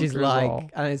love which is conquers all.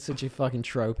 and it's such a fucking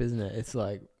trope, isn't it? It's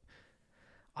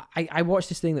I watched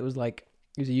this thing that was it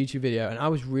was a YouTube video, and I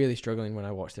was really struggling when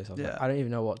I watched this. I was I don't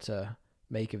even know what to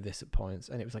make of this at points,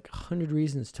 and it was 100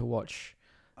 reasons to watch.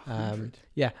 100.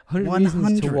 100 reasons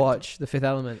to 100. watch The Fifth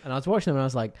Element, and I was watching them, and I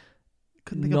was like,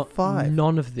 Couldn't think of 5.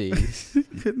 None of these.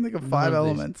 Couldn't think of None 5 of these.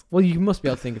 elements. Well, you must be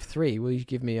able to think of 3. Will you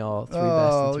give me your 3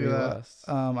 best and 3 look at that. worst?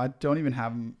 I don't even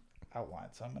have them outlined,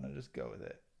 so I'm gonna just go with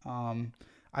it.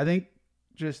 I think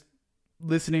just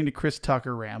listening to Chris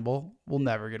Tucker ramble will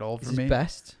never get old Is for his me.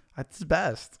 best? That's his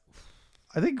best.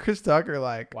 I think Chris Tucker,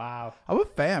 Wow. I'm a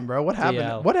fan, bro. What happened?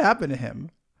 DL. What happened to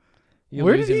him? You're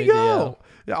Where did losing he me, go? DL.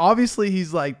 Yeah, obviously,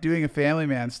 he's doing a Family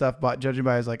Man stuff, but judging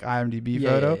by his IMDb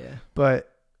photo. Yeah. But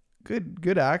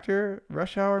good actor.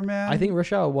 Rush Hour, man. I think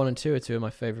Rush Hour 1 and 2 are 2 of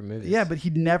my favorite movies. Yeah, but he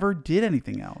never did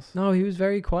anything else. No, he was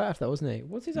very quiet after that, wasn't he?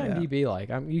 What's his Yeah. IMDb like?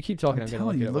 You keep talking. I'm I'm gonna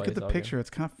telling you, it look while at the you're talking. picture. It's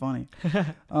kind of funny.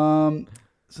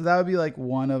 So that would be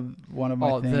one of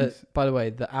my things. By the way,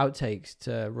 the outtakes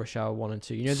to Rush Hour 1 and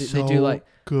 2. You know, they So do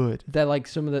good. they're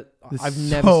some of the. It's I've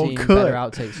never so seen good. better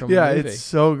outtakes from Yeah, a movie. it's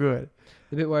so good.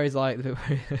 The bit where he's the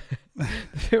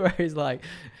bit where he's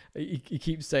he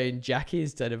keeps saying Jackie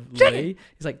instead of Lee.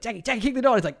 He's like, Jackie, kick the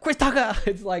door. He's like, Chris Tucker.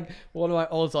 It's one of my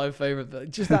all-time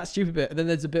favorite. Just that stupid bit. And then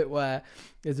there's a bit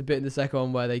in the second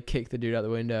one where they kick the dude out the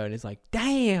window, and it's like,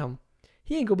 damn,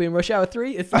 he ain't gonna be in Rush Hour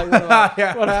 3. It's what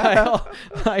Yeah. the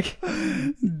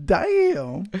hell?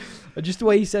 Damn. Just the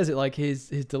way he says it, his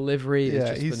delivery is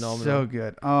just he's phenomenal. so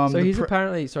good. So he's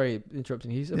apparently, sorry,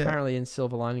 interrupting. He's apparently in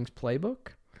Silver Linings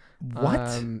Playbook. What?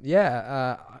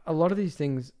 A lot of these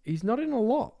things, he's not in a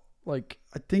lot. I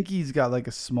think he's got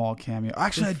a small cameo.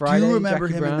 Actually, I Friday, do remember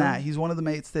Jackie him in Brown. that. He's one of the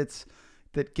mates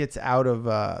that gets out of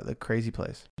the crazy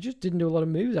place. He just didn't do a lot of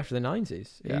movies after the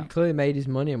 90s. Yeah. He clearly made his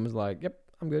money and was like, yep,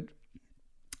 I'm good.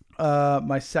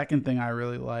 My second thing I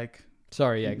really like.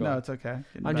 Sorry, yeah, go No, on. it's okay.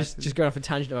 I'm just going off a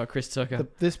tangent about Chris Tucker.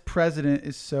 This president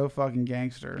is so fucking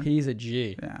gangster. He's a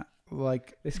G. Yeah,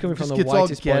 It's coming from just the gets all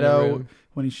whitest boy in the ghetto. room.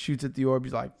 When he shoots at the orb,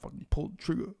 he's like, "Fucking pull the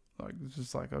trigger." It's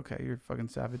just okay, you're fucking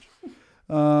savage.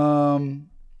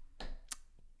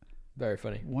 Very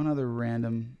funny. One other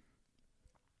random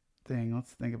thing.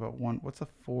 Let's think about one. What's the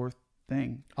fourth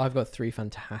thing? I've got 3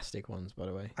 fantastic ones, by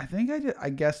the way. I think I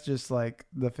guess just the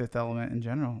Fifth Element in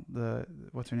general.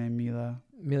 What's her name? Mila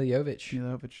Jovovich.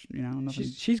 Jovovich. Nothing.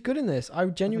 She's good in this. I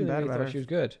genuinely bad really about thought her. she was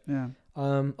good. Yeah.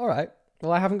 All right.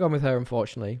 Well, I haven't gone with her,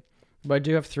 unfortunately, but I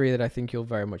do have 3 that I think you'll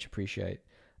very much appreciate.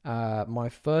 My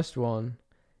first one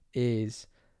is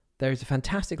there's a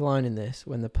fantastic line in this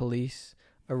when the police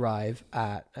arrive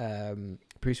at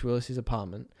Bruce Willis's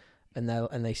apartment, and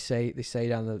they say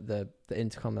down the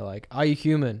intercom, they're like, "Are you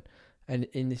human?" And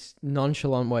in this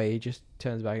nonchalant way, he just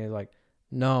turns back and he's like,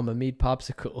 "No, I'm a meat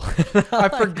popsicle." I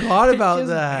forgot about it just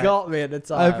that. Got me at the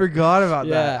time. I forgot about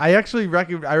that. Yeah. I actually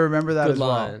I remember that Good as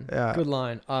line. well. Yeah. Good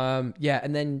line.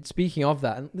 And then speaking of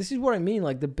that, and this is what I mean,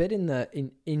 the bit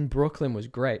in Brooklyn was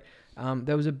great.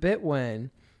 There was a bit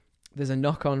when there's a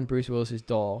knock on Bruce Willis's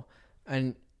door,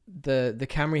 and the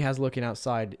camera he has looking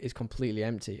outside is completely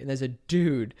empty, and there's a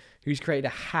dude who's created a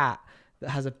hat that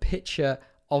has a picture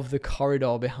of the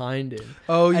corridor behind him.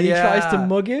 Oh, and he tries to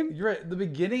mug him. You're right. The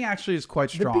beginning actually is quite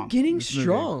strong. The beginning's This movie.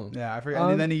 strong. Yeah, I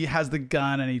forgot. And then he has the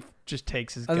gun and he just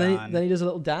takes his And gun. then he does a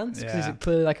little dance because Yeah. he's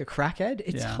clearly like a crackhead.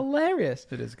 It's hilarious.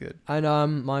 It is good.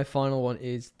 And my final one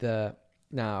is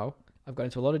now I've got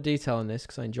into a lot of detail on this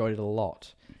because I enjoyed it a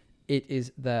lot. It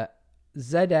is the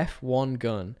ZF-1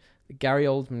 gun. Gary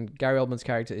Oldman's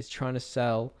character is trying to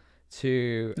sell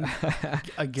to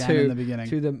Again in the beginning.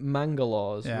 to the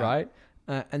Mangalores, Yeah. right?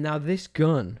 And now this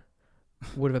gun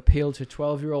would have appealed to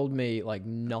 12-year-old me like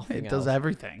nothing It else. does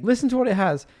everything. Listen to what it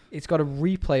has. It's got a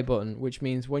replay button, which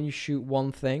means when you shoot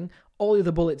one thing, all the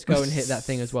other bullets go and hit that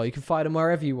thing as well. You can fire them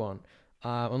wherever you want.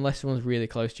 unless someone's really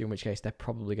close to you, in which case they're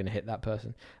probably going to hit that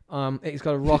person. It's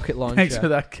got a rocket launcher. Thanks for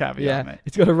that caveat, mate.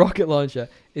 It's got a rocket launcher.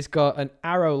 It's got an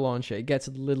arrow launcher. It gets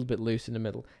a little bit loose in the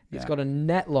middle. It's got a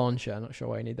net launcher. I'm not sure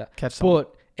why you need that.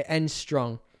 But it ends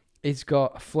strong. It's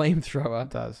got a flamethrower.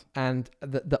 It does. And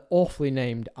the awfully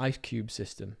named ice cube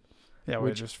system. Yeah,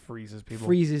 where it just freezes people.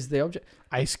 Freezes the object.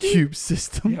 Ice cube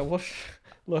system. Yeah,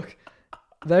 look.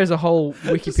 There's a whole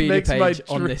Wikipedia page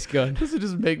on this gun. Does it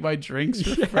just make my drinks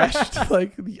refreshed?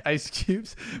 Like the ice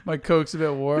cubes? My Coke's a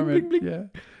bit warm. Bling, bling, yeah.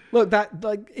 Look, that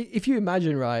like if you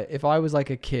imagine, right, if I was like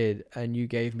a kid and you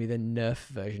gave me the Nerf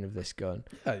version of this gun.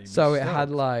 So it had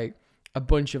like a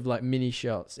bunch of like mini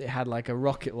shots. It had like a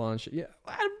rocket launcher. Yeah,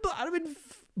 I'd have been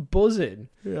buzzing.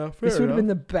 Yeah, fair this would have enough. been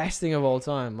the best thing of all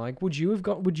time. Like, would you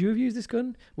have used this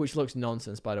gun? Which looks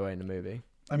nonsense, by the way, in the movie.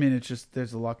 I mean, it's just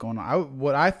there's a lot going on.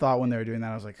 What I thought when they were doing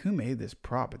that, I was like, who made this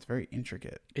prop? It's very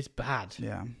intricate. It's bad.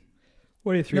 Yeah.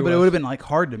 What are you three? No, but it would have been like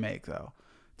hard to make though.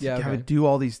 Yeah, have it do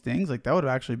all these things. Like that would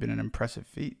have actually been an impressive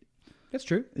feat. That's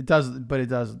true. It does, but it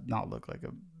does not look like a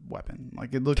weapon.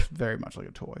 Like it looks very much like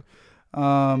a toy.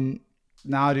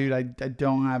 Nah, dude, I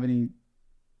don't have any.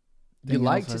 You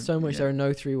liked it so much. There are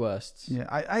no three worsts. Yeah,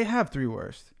 I have three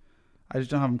worst. I just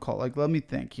don't have them called. Like, let me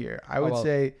think here. I would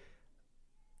say.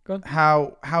 Go on.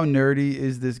 How nerdy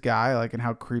is this guy? Like, and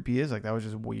how creepy he is? Like, that was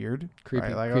just weird. Creepy,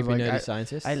 right? Like, creepy I was nerdy like,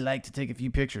 scientist. I like to take a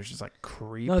few pictures. Just like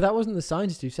creep. No, that wasn't the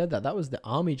scientist who said that. That was the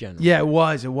army general. Yeah, it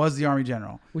was. It was the army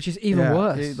general. Which is even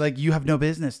worse. Like, you have no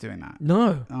business doing that.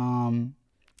 No.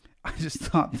 I just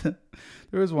thought that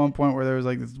there was one point where there was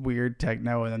like this weird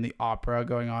techno and then the opera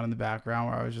going on in the background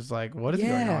where I was just like, what is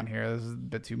going on here? This is a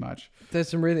bit too much. There's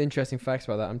some really interesting facts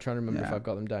about that. I'm trying to remember if I've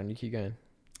got them down. You keep going.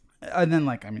 And then,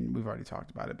 like, I mean, we've already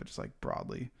talked about it, but just like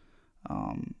broadly,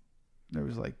 there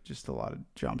was like just a lot of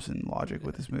jumps in logic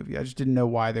with this movie. I just didn't know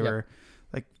why they were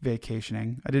like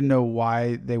vacationing. I didn't know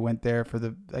why they went there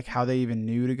for like how they even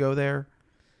knew to go there.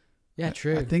 Yeah,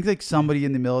 true. I think like somebody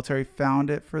in the military found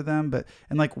it for them,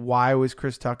 and like why was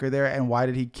Chris Tucker there and why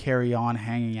did he carry on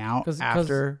hanging out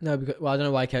after? I don't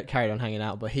know why he carried on hanging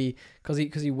out, but because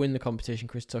he won the competition.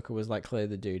 Chris Tucker was like clearly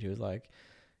the dude who was like,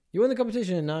 you won the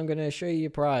competition, and now I'm gonna show you your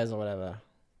prize or whatever.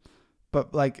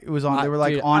 But like it was on, they were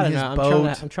like on his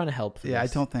boat. I'm trying to help. Yeah, I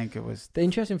don't think it was. The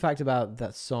interesting fact about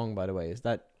that song, by the way, is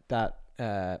that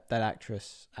actor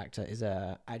is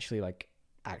actually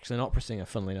an opera singer.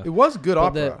 Funnily enough, it was good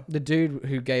opera. The dude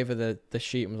who gave her the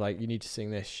sheet and was like, "You need to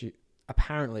sing this."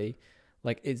 Apparently,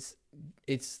 like it's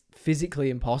physically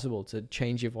impossible to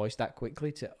change your voice that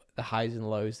quickly to the highs and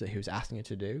lows that he was asking her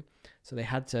to do. So they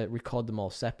had to record them all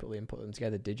separately and put them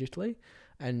together digitally.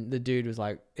 And the dude was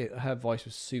like, her voice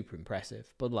was super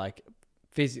impressive, but like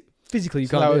physically you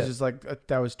can't. That was just like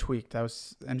that was tweaked. That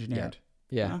was engineered.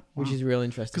 Yeah, which is real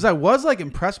interesting. Because I was like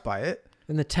impressed by it.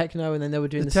 And the techno, and then they were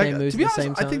doing the same moves at the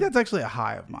same time. I think that's actually a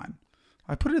high of mine.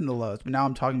 I put it in the lows, but now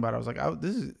I'm talking about it. I was like,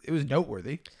 it was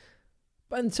noteworthy.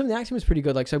 And some of the acting was pretty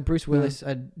good. Like, so Bruce Willis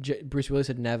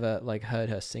had never like heard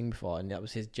her sing before, and that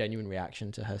was his genuine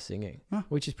reaction to her singing,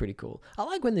 which is pretty cool. I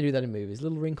like when they do that in movies,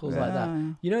 little wrinkles like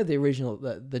that. You know the original,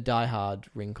 the Die Hard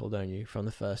wrinkle, don't you, from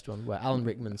the first one, where Alan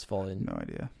Rickman's falling? No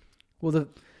idea. Well,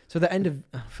 the end of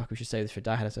we should say this for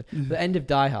Die Hard. The end of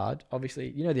Die Hard, obviously,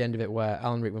 you know the end of it where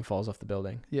Alan Rickman falls off the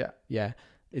building. Yeah.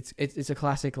 It's a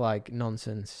classic like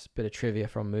nonsense bit of trivia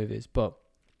from movies, but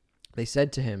they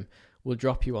said to him, "We'll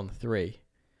drop you on 3."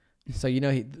 So you know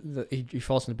he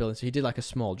falls from the building, so he did like a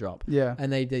small drop. Yeah.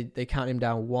 And they counted him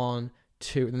down 1,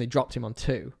 2, and then they dropped him on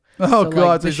 2. Oh, so,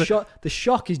 God! Like, the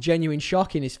shock is genuine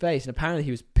shock in his face, and apparently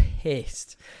he was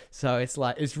pissed. So it's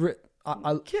like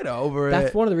get over it.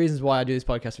 That's one of the reasons why I do this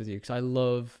podcast with you, because I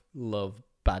love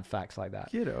bad facts like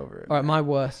that. Get over it. All right, my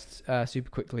worst, super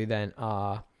quickly then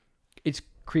are, it's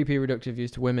creepy, reductive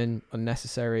views to women,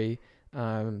 unnecessary.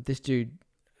 This dude,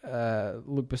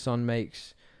 Luc Besson,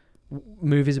 makes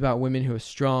movies about women who are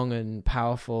strong and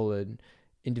powerful and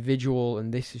individual,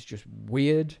 and this is just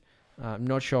weird. I'm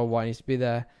not sure why it needs to be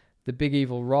there. The big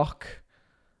evil rock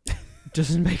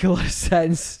doesn't make a lot of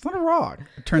sense. It's not a rock.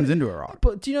 It turns into a rock.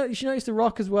 But do you notice the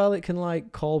rock as well? It can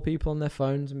like call people on their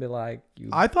phones and be like,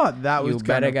 I thought that was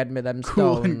better get me them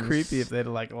cool stones. And creepy if they'd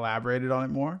like elaborated on it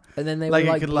more. And then they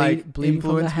like were like bleeding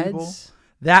from their heads. People.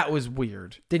 That was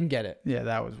weird. Didn't get it. Yeah,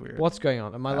 that was weird. What's going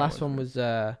on? And my last one was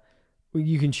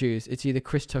you can choose. It's either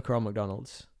Chris Tucker or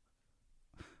McDonald's.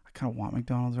 I kind of want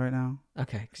McDonald's right now.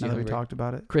 Okay. Now that we talked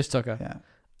about it. Chris Tucker. Yeah.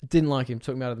 Didn't like him.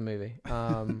 Took me out of the movie.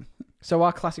 So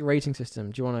our classic rating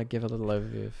system. Do you want to give a little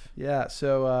overview of? Yeah.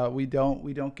 So we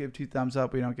don't give 2 thumbs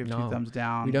up. We don't give 2 thumbs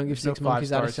down. We don't give 6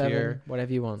 monkeys out of 7. Here.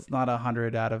 Whatever you want. It's not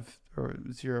 100 out of or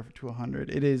 0 to 100.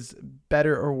 It is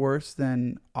better or worse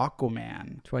than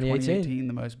Aquaman 2018,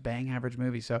 the most bang average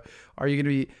movie. So are you going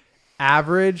to be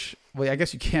average? Well, I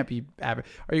guess you can't be average.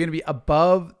 Are you going to be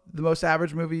above the most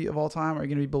average movie of all time? Or are you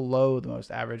going to be below the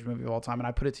most average movie of all time? And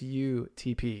I put it to you,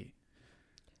 TP.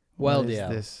 Well, what is DL.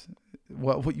 this?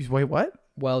 What you wait? What?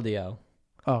 Well, DL.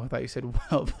 Oh, I thought you said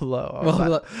well below. I was Well,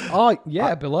 like, oh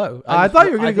yeah, below. I thought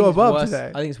you were going to go think it's above worse-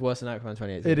 today. I think it's worse than Aquaman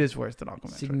 2018. It is worse than Aquaman.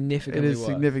 Significantly It is worse.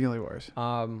 significantly worse.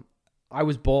 I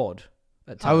was bored.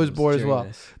 At times I was bored as during well.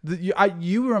 this.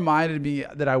 You reminded me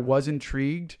that I was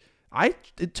intrigued.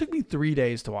 It took me 3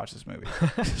 days to watch this movie.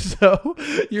 So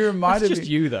you reminded That's just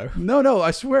me. you though. No, I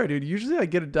swear, dude. Usually I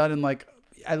get it done in like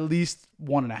at least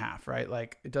 1.5, right?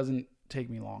 Like it doesn't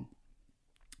take me long.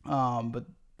 But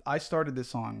I started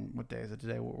this on, what day is it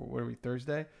today? What are we,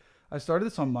 Thursday? I started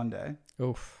this on Monday.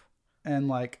 Oof. And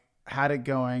like had it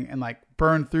going and like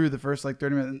burned through the first like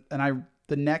 30 minutes. And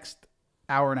the next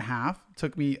hour and a half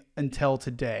took me until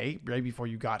today, right before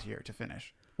you got here, to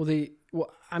finish.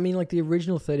 I mean, like the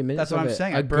original 30 minutes. That's what of I'm it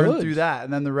saying. are I burned good. through that,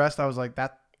 and then the rest I was like,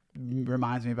 that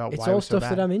reminds me about It's why it all was so stuff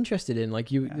bad. that I'm interested in.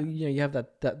 Like you know, you have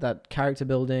that character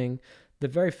building. The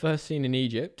very first scene in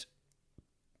Egypt.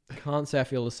 Can't say I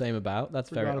feel the same about. That's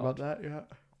very Forgot odd. about that.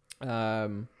 Yeah.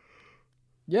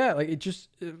 Yeah, like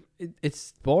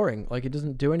it's boring. Like it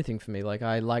doesn't do anything for me. Like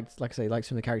I liked some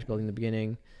of the character building in the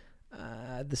beginning.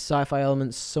 The sci-fi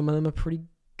elements, some of them are pretty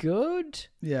good.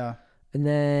 Yeah. And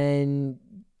then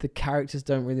the characters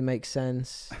don't really make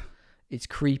sense. It's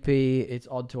creepy. It's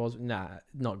odd to us. Nah,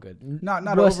 not good. Not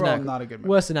Worse than overall, not a good movie.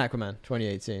 Worse than Aquaman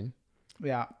 2018.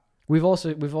 Yeah. We've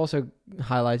also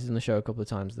highlighted on the show a couple of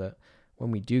times that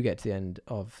when we do get to the end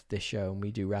of this show and we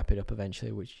do wrap it up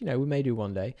eventually, which we may do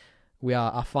one day,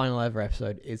 our final ever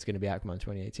episode is going to be Aquaman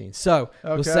 2018. So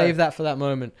we'll save that for that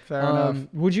moment. Fair enough.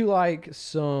 Would you like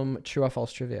some true or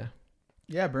false trivia?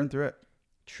 Yeah, burn through it.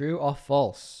 True or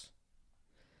false?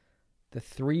 The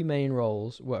 3 main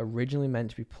roles were originally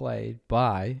meant to be played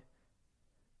by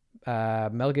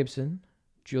Mel Gibson,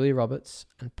 Julia Roberts,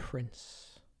 and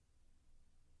Prince.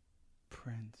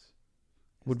 Prince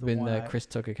Would have been the Chris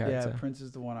Tucker character. Yeah, Prince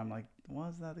is the one I'm like,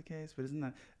 was that the case? But isn't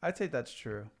that? I'd say that's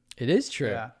true. It is true.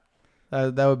 Yeah.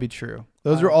 That would be true.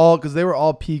 Those were all, because they were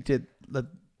all peaked at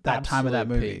that time of that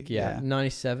Absolute movie. peak, yeah.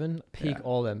 97, peak Yeah.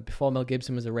 all of them. Before Mel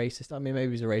Gibson was a racist. I mean, maybe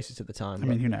he was a racist at the time. I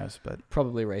mean, who knows? But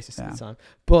probably racist at Yeah. the time.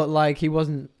 But like, he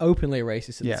wasn't openly a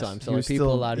racist at yes, the time. So he like, was people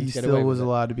still, allowed him he to get still away was with it.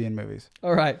 allowed to be in movies.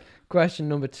 All right. Question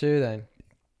number 2 then.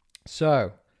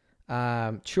 So,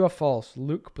 true or false?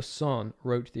 Luc Besson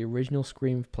wrote the original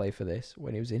screenplay for this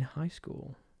when he was in high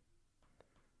school.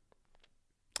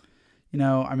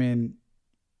 I mean,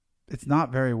 it's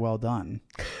not very well done.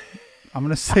 I'm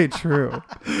going to say true.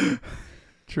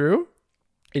 True?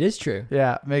 It is true.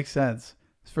 Yeah, makes sense.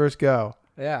 First go.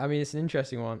 Yeah, I mean, it's an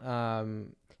interesting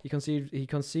one. He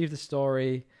conceived the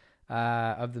story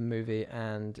of the movie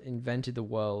and invented the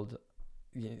world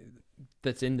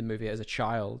that's in the movie as a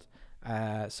child,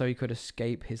 so he could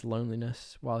escape his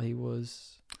loneliness while he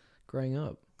was growing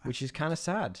up, which is kind of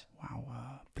sad.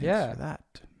 Wow. Thanks for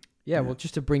that. Yeah, well,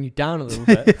 just to bring you down a little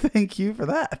bit. Thank you for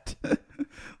that. A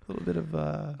little bit of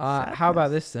how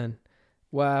about this then?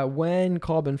 Where when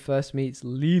Corbin first meets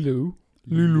Lilu,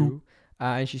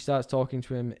 and she starts talking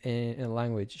to him in a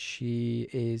language, she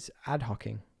is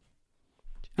ad-hocking.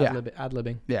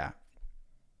 Ad-libbing. Yeah.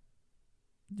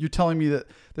 You're telling me that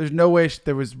there's no way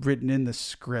that was written in the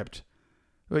script.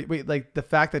 Wait, like the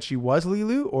fact that she was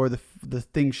Lilu or the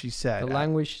thing she said? The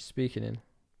language she's speaking in.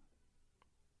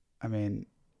 I mean,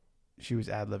 she was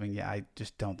ad-libbing. Yeah, I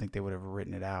just don't think they would have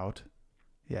written it out.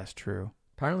 Yes, true.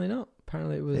 Apparently not.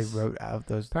 Apparently it was. They wrote out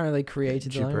those. Apparently they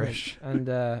created gibberish. the language.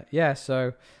 And yeah,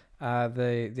 so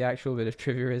the actual bit of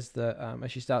trivia is that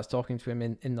as she starts talking to him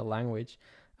in the language,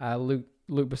 Luc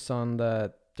Besson,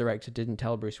 the director, didn't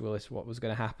tell Bruce Willis what was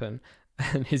going to happen,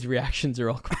 and his reactions are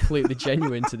all completely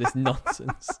genuine to this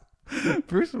nonsense.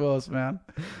 Bruce Willis, man.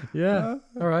 Yeah.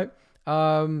 All right.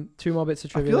 2 more bits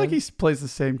of trivia. I feel like then. he plays the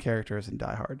same character as in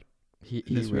Die Hard. He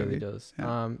this really movie. does.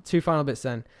 Yeah. 2 final bits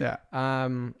then. Yeah.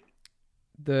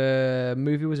 The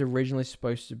movie was originally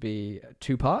supposed to be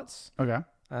 2 parts, Okay.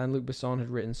 and Luc Besson had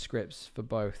written scripts for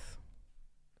both.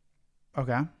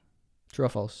 Okay. True or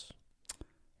false?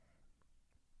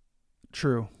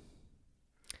 True.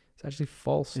 It's actually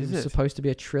false. Is It was it? supposed to be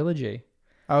a trilogy.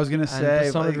 I was gonna And say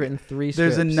Besson had like, written 3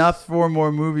 there's scripts. enough 4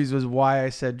 more movies was why I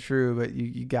said true, but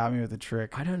you got me with a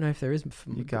trick. I don't know if there is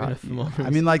You got enough you- more. I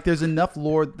mean, like there's enough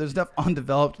lore. There's enough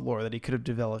undeveloped lore that he could have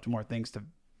developed more things to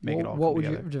make it all. What come would you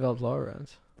together. have developed lore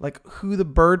around? like who the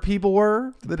bird people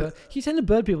were. He's saying the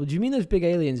bird people. Do you mean those big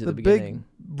aliens at the big beginning?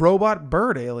 Robot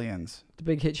bird aliens. The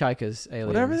big hitchhikers aliens.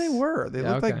 Whatever they were. They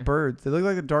looked okay. like birds. They looked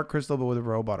like a dark crystal, but with a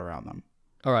robot around them.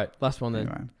 All right, last one then.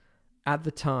 Anyway. At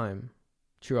the time,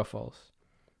 true or false,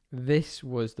 this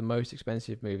was the most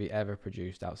expensive movie ever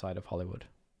produced outside of Hollywood.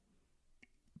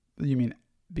 You mean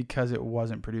because it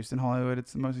wasn't produced in Hollywood,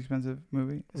 it's the most expensive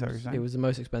movie? Is that what you're saying? It was the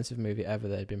most expensive movie ever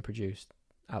that had been produced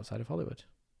outside of Hollywood.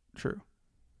 True.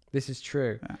 This is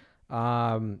true.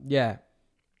 Yeah.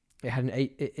 It had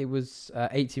it was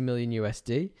 80 million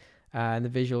USD, and the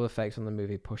visual effects on the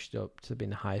movie pushed up to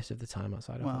being the highest of the time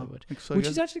outside of Hollywood, which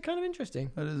is actually kind of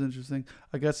interesting. That is interesting.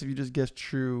 I guess if you just guess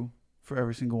true for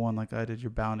every single one like I did, you're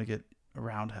bound to get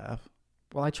around half.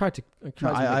 Well, I tried to mix it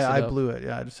I up. blew it.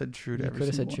 Yeah, I just said true to every single one.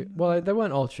 You could have said true. Well, they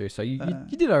weren't all true, so you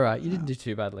did all right. You didn't do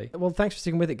too badly. Well, thanks for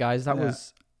sticking with it, guys. That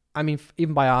was, I mean,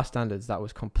 even by our standards, that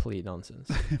was complete nonsense.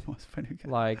 It was pretty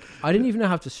good. Like, I didn't even know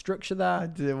how to structure that. I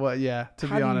did. Well, yeah. To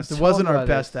be honest, it wasn't our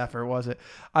best effort, was it?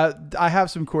 I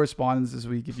have some correspondence this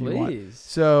week if you want.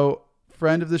 So,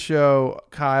 friend of the show,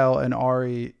 Kyle and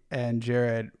Ari and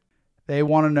Jared, they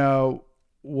want to know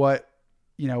what.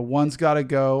 One's got to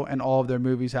go and all of their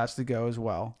movies has to go as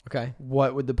well. Okay.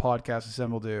 What would the podcast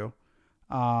assemble do?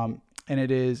 And it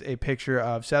is a picture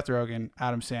of Seth Rogen,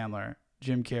 Adam Sandler,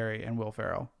 Jim Carrey, and Will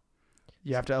Ferrell.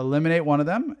 You have to eliminate one of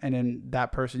them, and then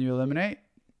that person you eliminate,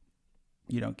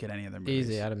 you don't get any of their movies.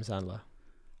 Easy, Adam Sandler.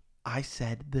 I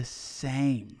said the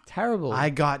same. Terrible. I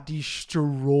got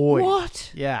destroyed.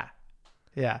 What? Yeah.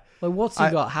 Yeah. Like, what's he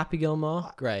got? Happy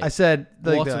Gilmore? Great. I said,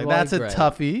 that's a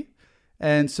toughie.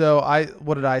 And so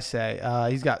what did I say?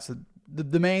 He's got, so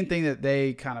the main thing that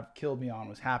they kind of killed me on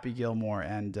was Happy Gilmore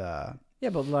and, yeah,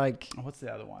 but like, what's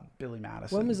the other one? Billy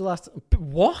Madison. When was the last,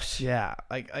 what? Yeah.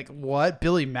 Like what?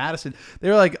 Billy Madison. They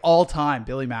were like all time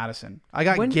Billy Madison. I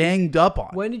got ganged up on.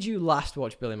 When did you last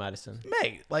watch Billy Madison?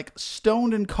 Mate, like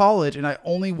stoned in college. And I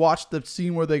only watched the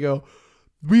scene where they go,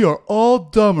 "We are all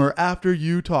dumber after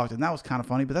you talked." And that was kind of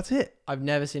funny, but that's it. I've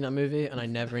never seen that movie, and I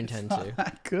never intend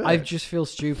to. Good. I just feel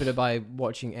stupid by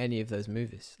watching any of those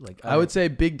movies. Like I would say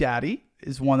Big Daddy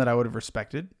is one that I would have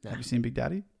respected. Nah. Have you seen Big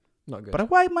Daddy? Not good. But I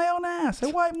wipe my own ass.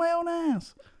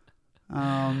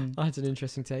 That's an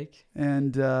interesting take.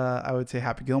 And I would say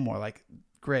Happy Gilmore, like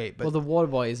great. But The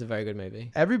Waterboy is a very good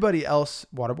movie. Everybody else,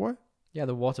 Waterboy? Yeah,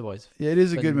 The Waterboy. Yeah, it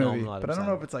is a good movie, but I don't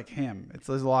know if it's like him.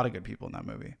 There's a lot of good people in that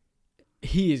movie.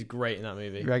 He is great in that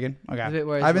movie. You reckon? Okay.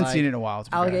 I haven't seen it in a while.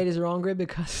 Alligators are angry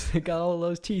because they got all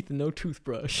those teeth and no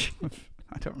toothbrush.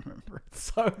 I don't remember.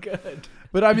 So good.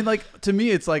 But I mean, like, to me,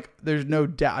 it's like there's no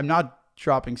doubt. I'm not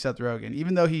dropping Seth Rogen,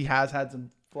 even though he has had some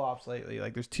flops lately.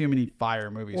 Like, there's too many fire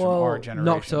movies from our generation.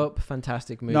 Knocked Up,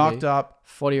 fantastic movie. Knocked Up,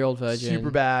 40-Year-Old Virgin, super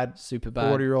bad.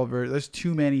 40-Year-Old Virgin. There's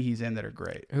too many he's in that are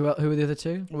great. Who are the other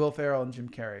two? Will Ferrell and Jim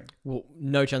Carrey. Well,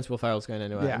 no chance Will Ferrell's going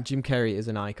anywhere. Yeah. And Jim Carrey is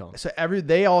an icon. So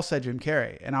they all said Jim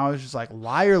Carrey, and I was just like,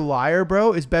 liar, liar,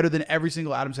 bro, is better than every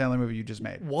single Adam Sandler movie you just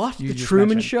made. What? The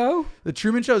Truman Show? The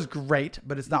Truman Show is great,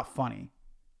 but it's not funny.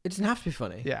 It doesn't have to be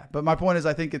funny. Yeah, but my point is,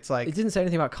 I think it's like... It didn't say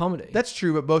anything about comedy. That's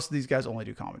true, but most of these guys only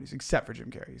do comedies, except for Jim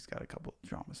Carrey. He's got a couple of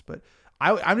dramas. But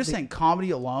I'm just saying,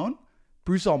 comedy alone,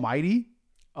 Bruce Almighty,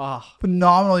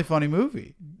 phenomenally funny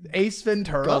movie. Ace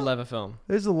Ventura. God-level film.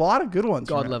 There's a lot of good ones.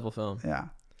 God-level film. Yeah.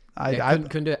 I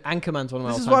couldn't do it. Anchorman's one of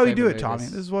my all-time favorite movies. This is why we do it, Tommy.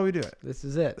 This is why we do it. This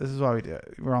is it. This is why we do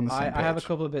it. We're on the same page. I have a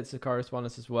couple of bits of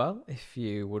correspondence as well, if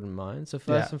you wouldn't mind. So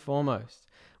first and foremost,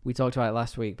 we talked about it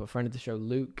last week, but friend of the show,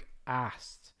 Luke,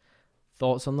 asked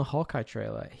thoughts on the Hawkeye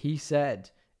trailer. He said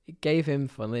it gave him,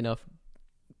 funnily enough,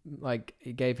 like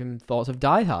it gave him thoughts of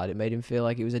Die Hard. It made him feel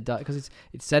like it was because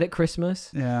it's set at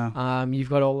Christmas. Yeah. You've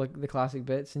got all the classic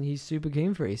bits, and he's super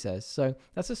keen for it. He says so.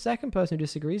 That's the second person who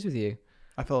disagrees with you.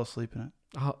 I fell asleep in it.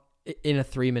 Oh, in a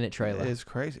 3-minute trailer. It is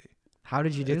crazy. How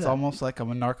did you do that? It's almost like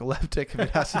I'm a narcoleptic if it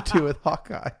has to do with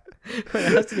Hawkeye. It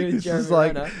has to do with Jeremy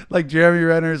Renner. Like Jeremy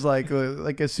Renner's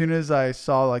like as soon as I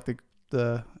saw like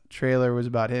the trailer was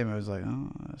about him, I was like,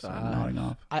 oh, that's nodding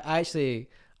off.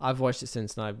 I've watched it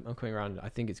since, and I'm coming around. I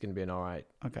think it's going to be an all right.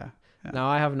 Okay. Yeah. Now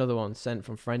I have another one sent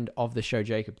from friend of the show,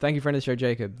 Jacob. Thank you, friend of the show,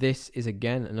 Jacob. This is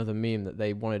again another meme that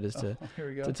they wanted us to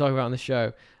talk about on the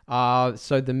show.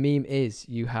 So the meme is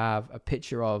you have a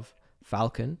picture of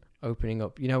Falcon opening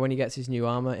up. You know when he gets his new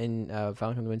armor in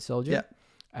Falcon and the Winter Soldier? Yeah.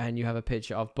 And you have a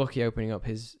picture of Bucky opening up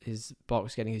his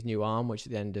box, getting his new arm, which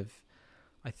at the end of,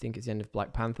 I think it's the end of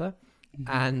Black Panther.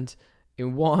 Mm-hmm. And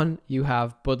in one, you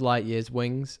have Bud Lightyear's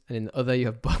wings, and in the other, you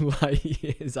have Bud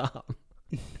Lightyear's arm.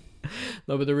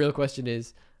 No, but the real question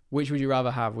is, which would you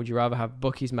rather have? Would you rather have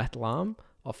Bucky's metal arm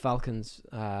or Falcon's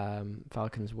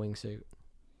wingsuit?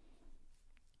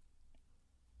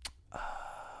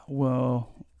 Well,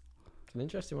 It's an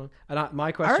interesting one. And my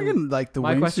I question, reckon like the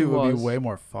my question wingsuit would be was- way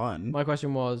more fun. my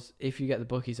question was, if you get the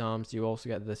Bucky's arms, do you also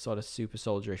get the sort of super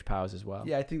soldierish powers as well?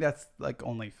 Yeah, I think that's like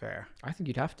only fair. I think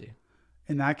you'd have to.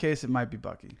 In that case, it might be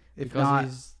Bucky. If Because not,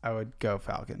 he's I would go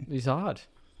Falcon. hard.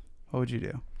 What would you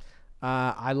do?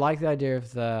 I like the idea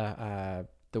of the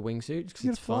wingsuit because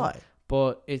You it's can fun. fly.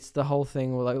 But it's the whole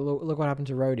thing where, like, look what happened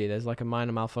to Rhodey. There's like a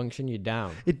minor malfunction, you're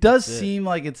down. It does That's it. seem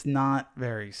like it's not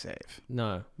very safe.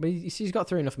 No. But you see, he's got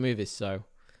through enough movies, so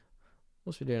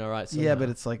must be doing all right. Yeah, somehow. but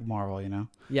it's like Marvel, you know?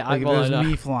 Yeah, Like if well, it was I know.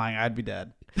 me flying, I'd be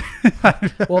dead.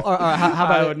 Well, all right, how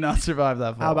I about would not survive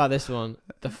that fall. How about this one?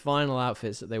 The final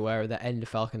outfits that they wear at the end of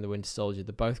Falcon and the Winter Soldier,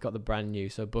 they both got the brand new.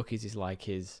 So Bucky's is like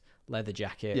his leather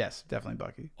jacket. Yes, definitely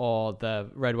Bucky. Or the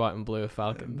red, white, and blue of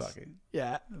Falcons. Bucky.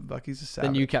 Yeah. Bucky's a The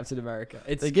savage. new Captain America.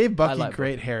 It's, They gave Bucky like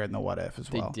great hair in the What If as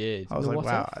They well. did. I was The like, What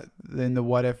wow. In the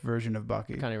What If version of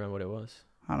Bucky, I can't even remember what it was.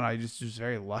 I don't know. He just was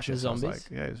very luscious. The I was zombies?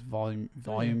 like, yeah, he was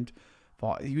volumed.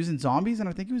 He was in Zombies, and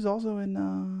I think he was also in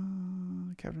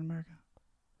Captain America.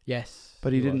 Yes.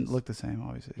 But he didn't was. look the same,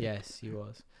 obviously. Yes, he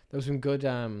was. There was some good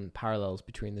parallels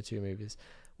between the two movies.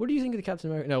 What do you think of the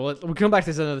Captain America? No, we'll come back to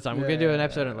this another time. We're going to do an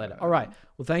episode on it later. All right.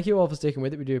 Well, thank you all for sticking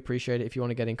with it. We do appreciate it. If you want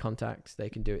to get in contact, they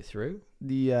can do it through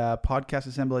The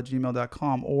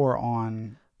podcastassemble@gmail.com or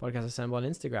on Podcast Assemble on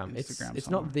Instagram. It's Instagram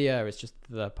not somewhere. it's just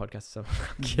the Podcast Assemble.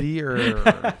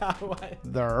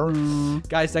 the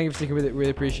Guys, thank you for sticking with it.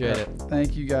 Really appreciate it.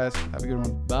 Thank you guys. Have a good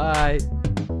one. Bye.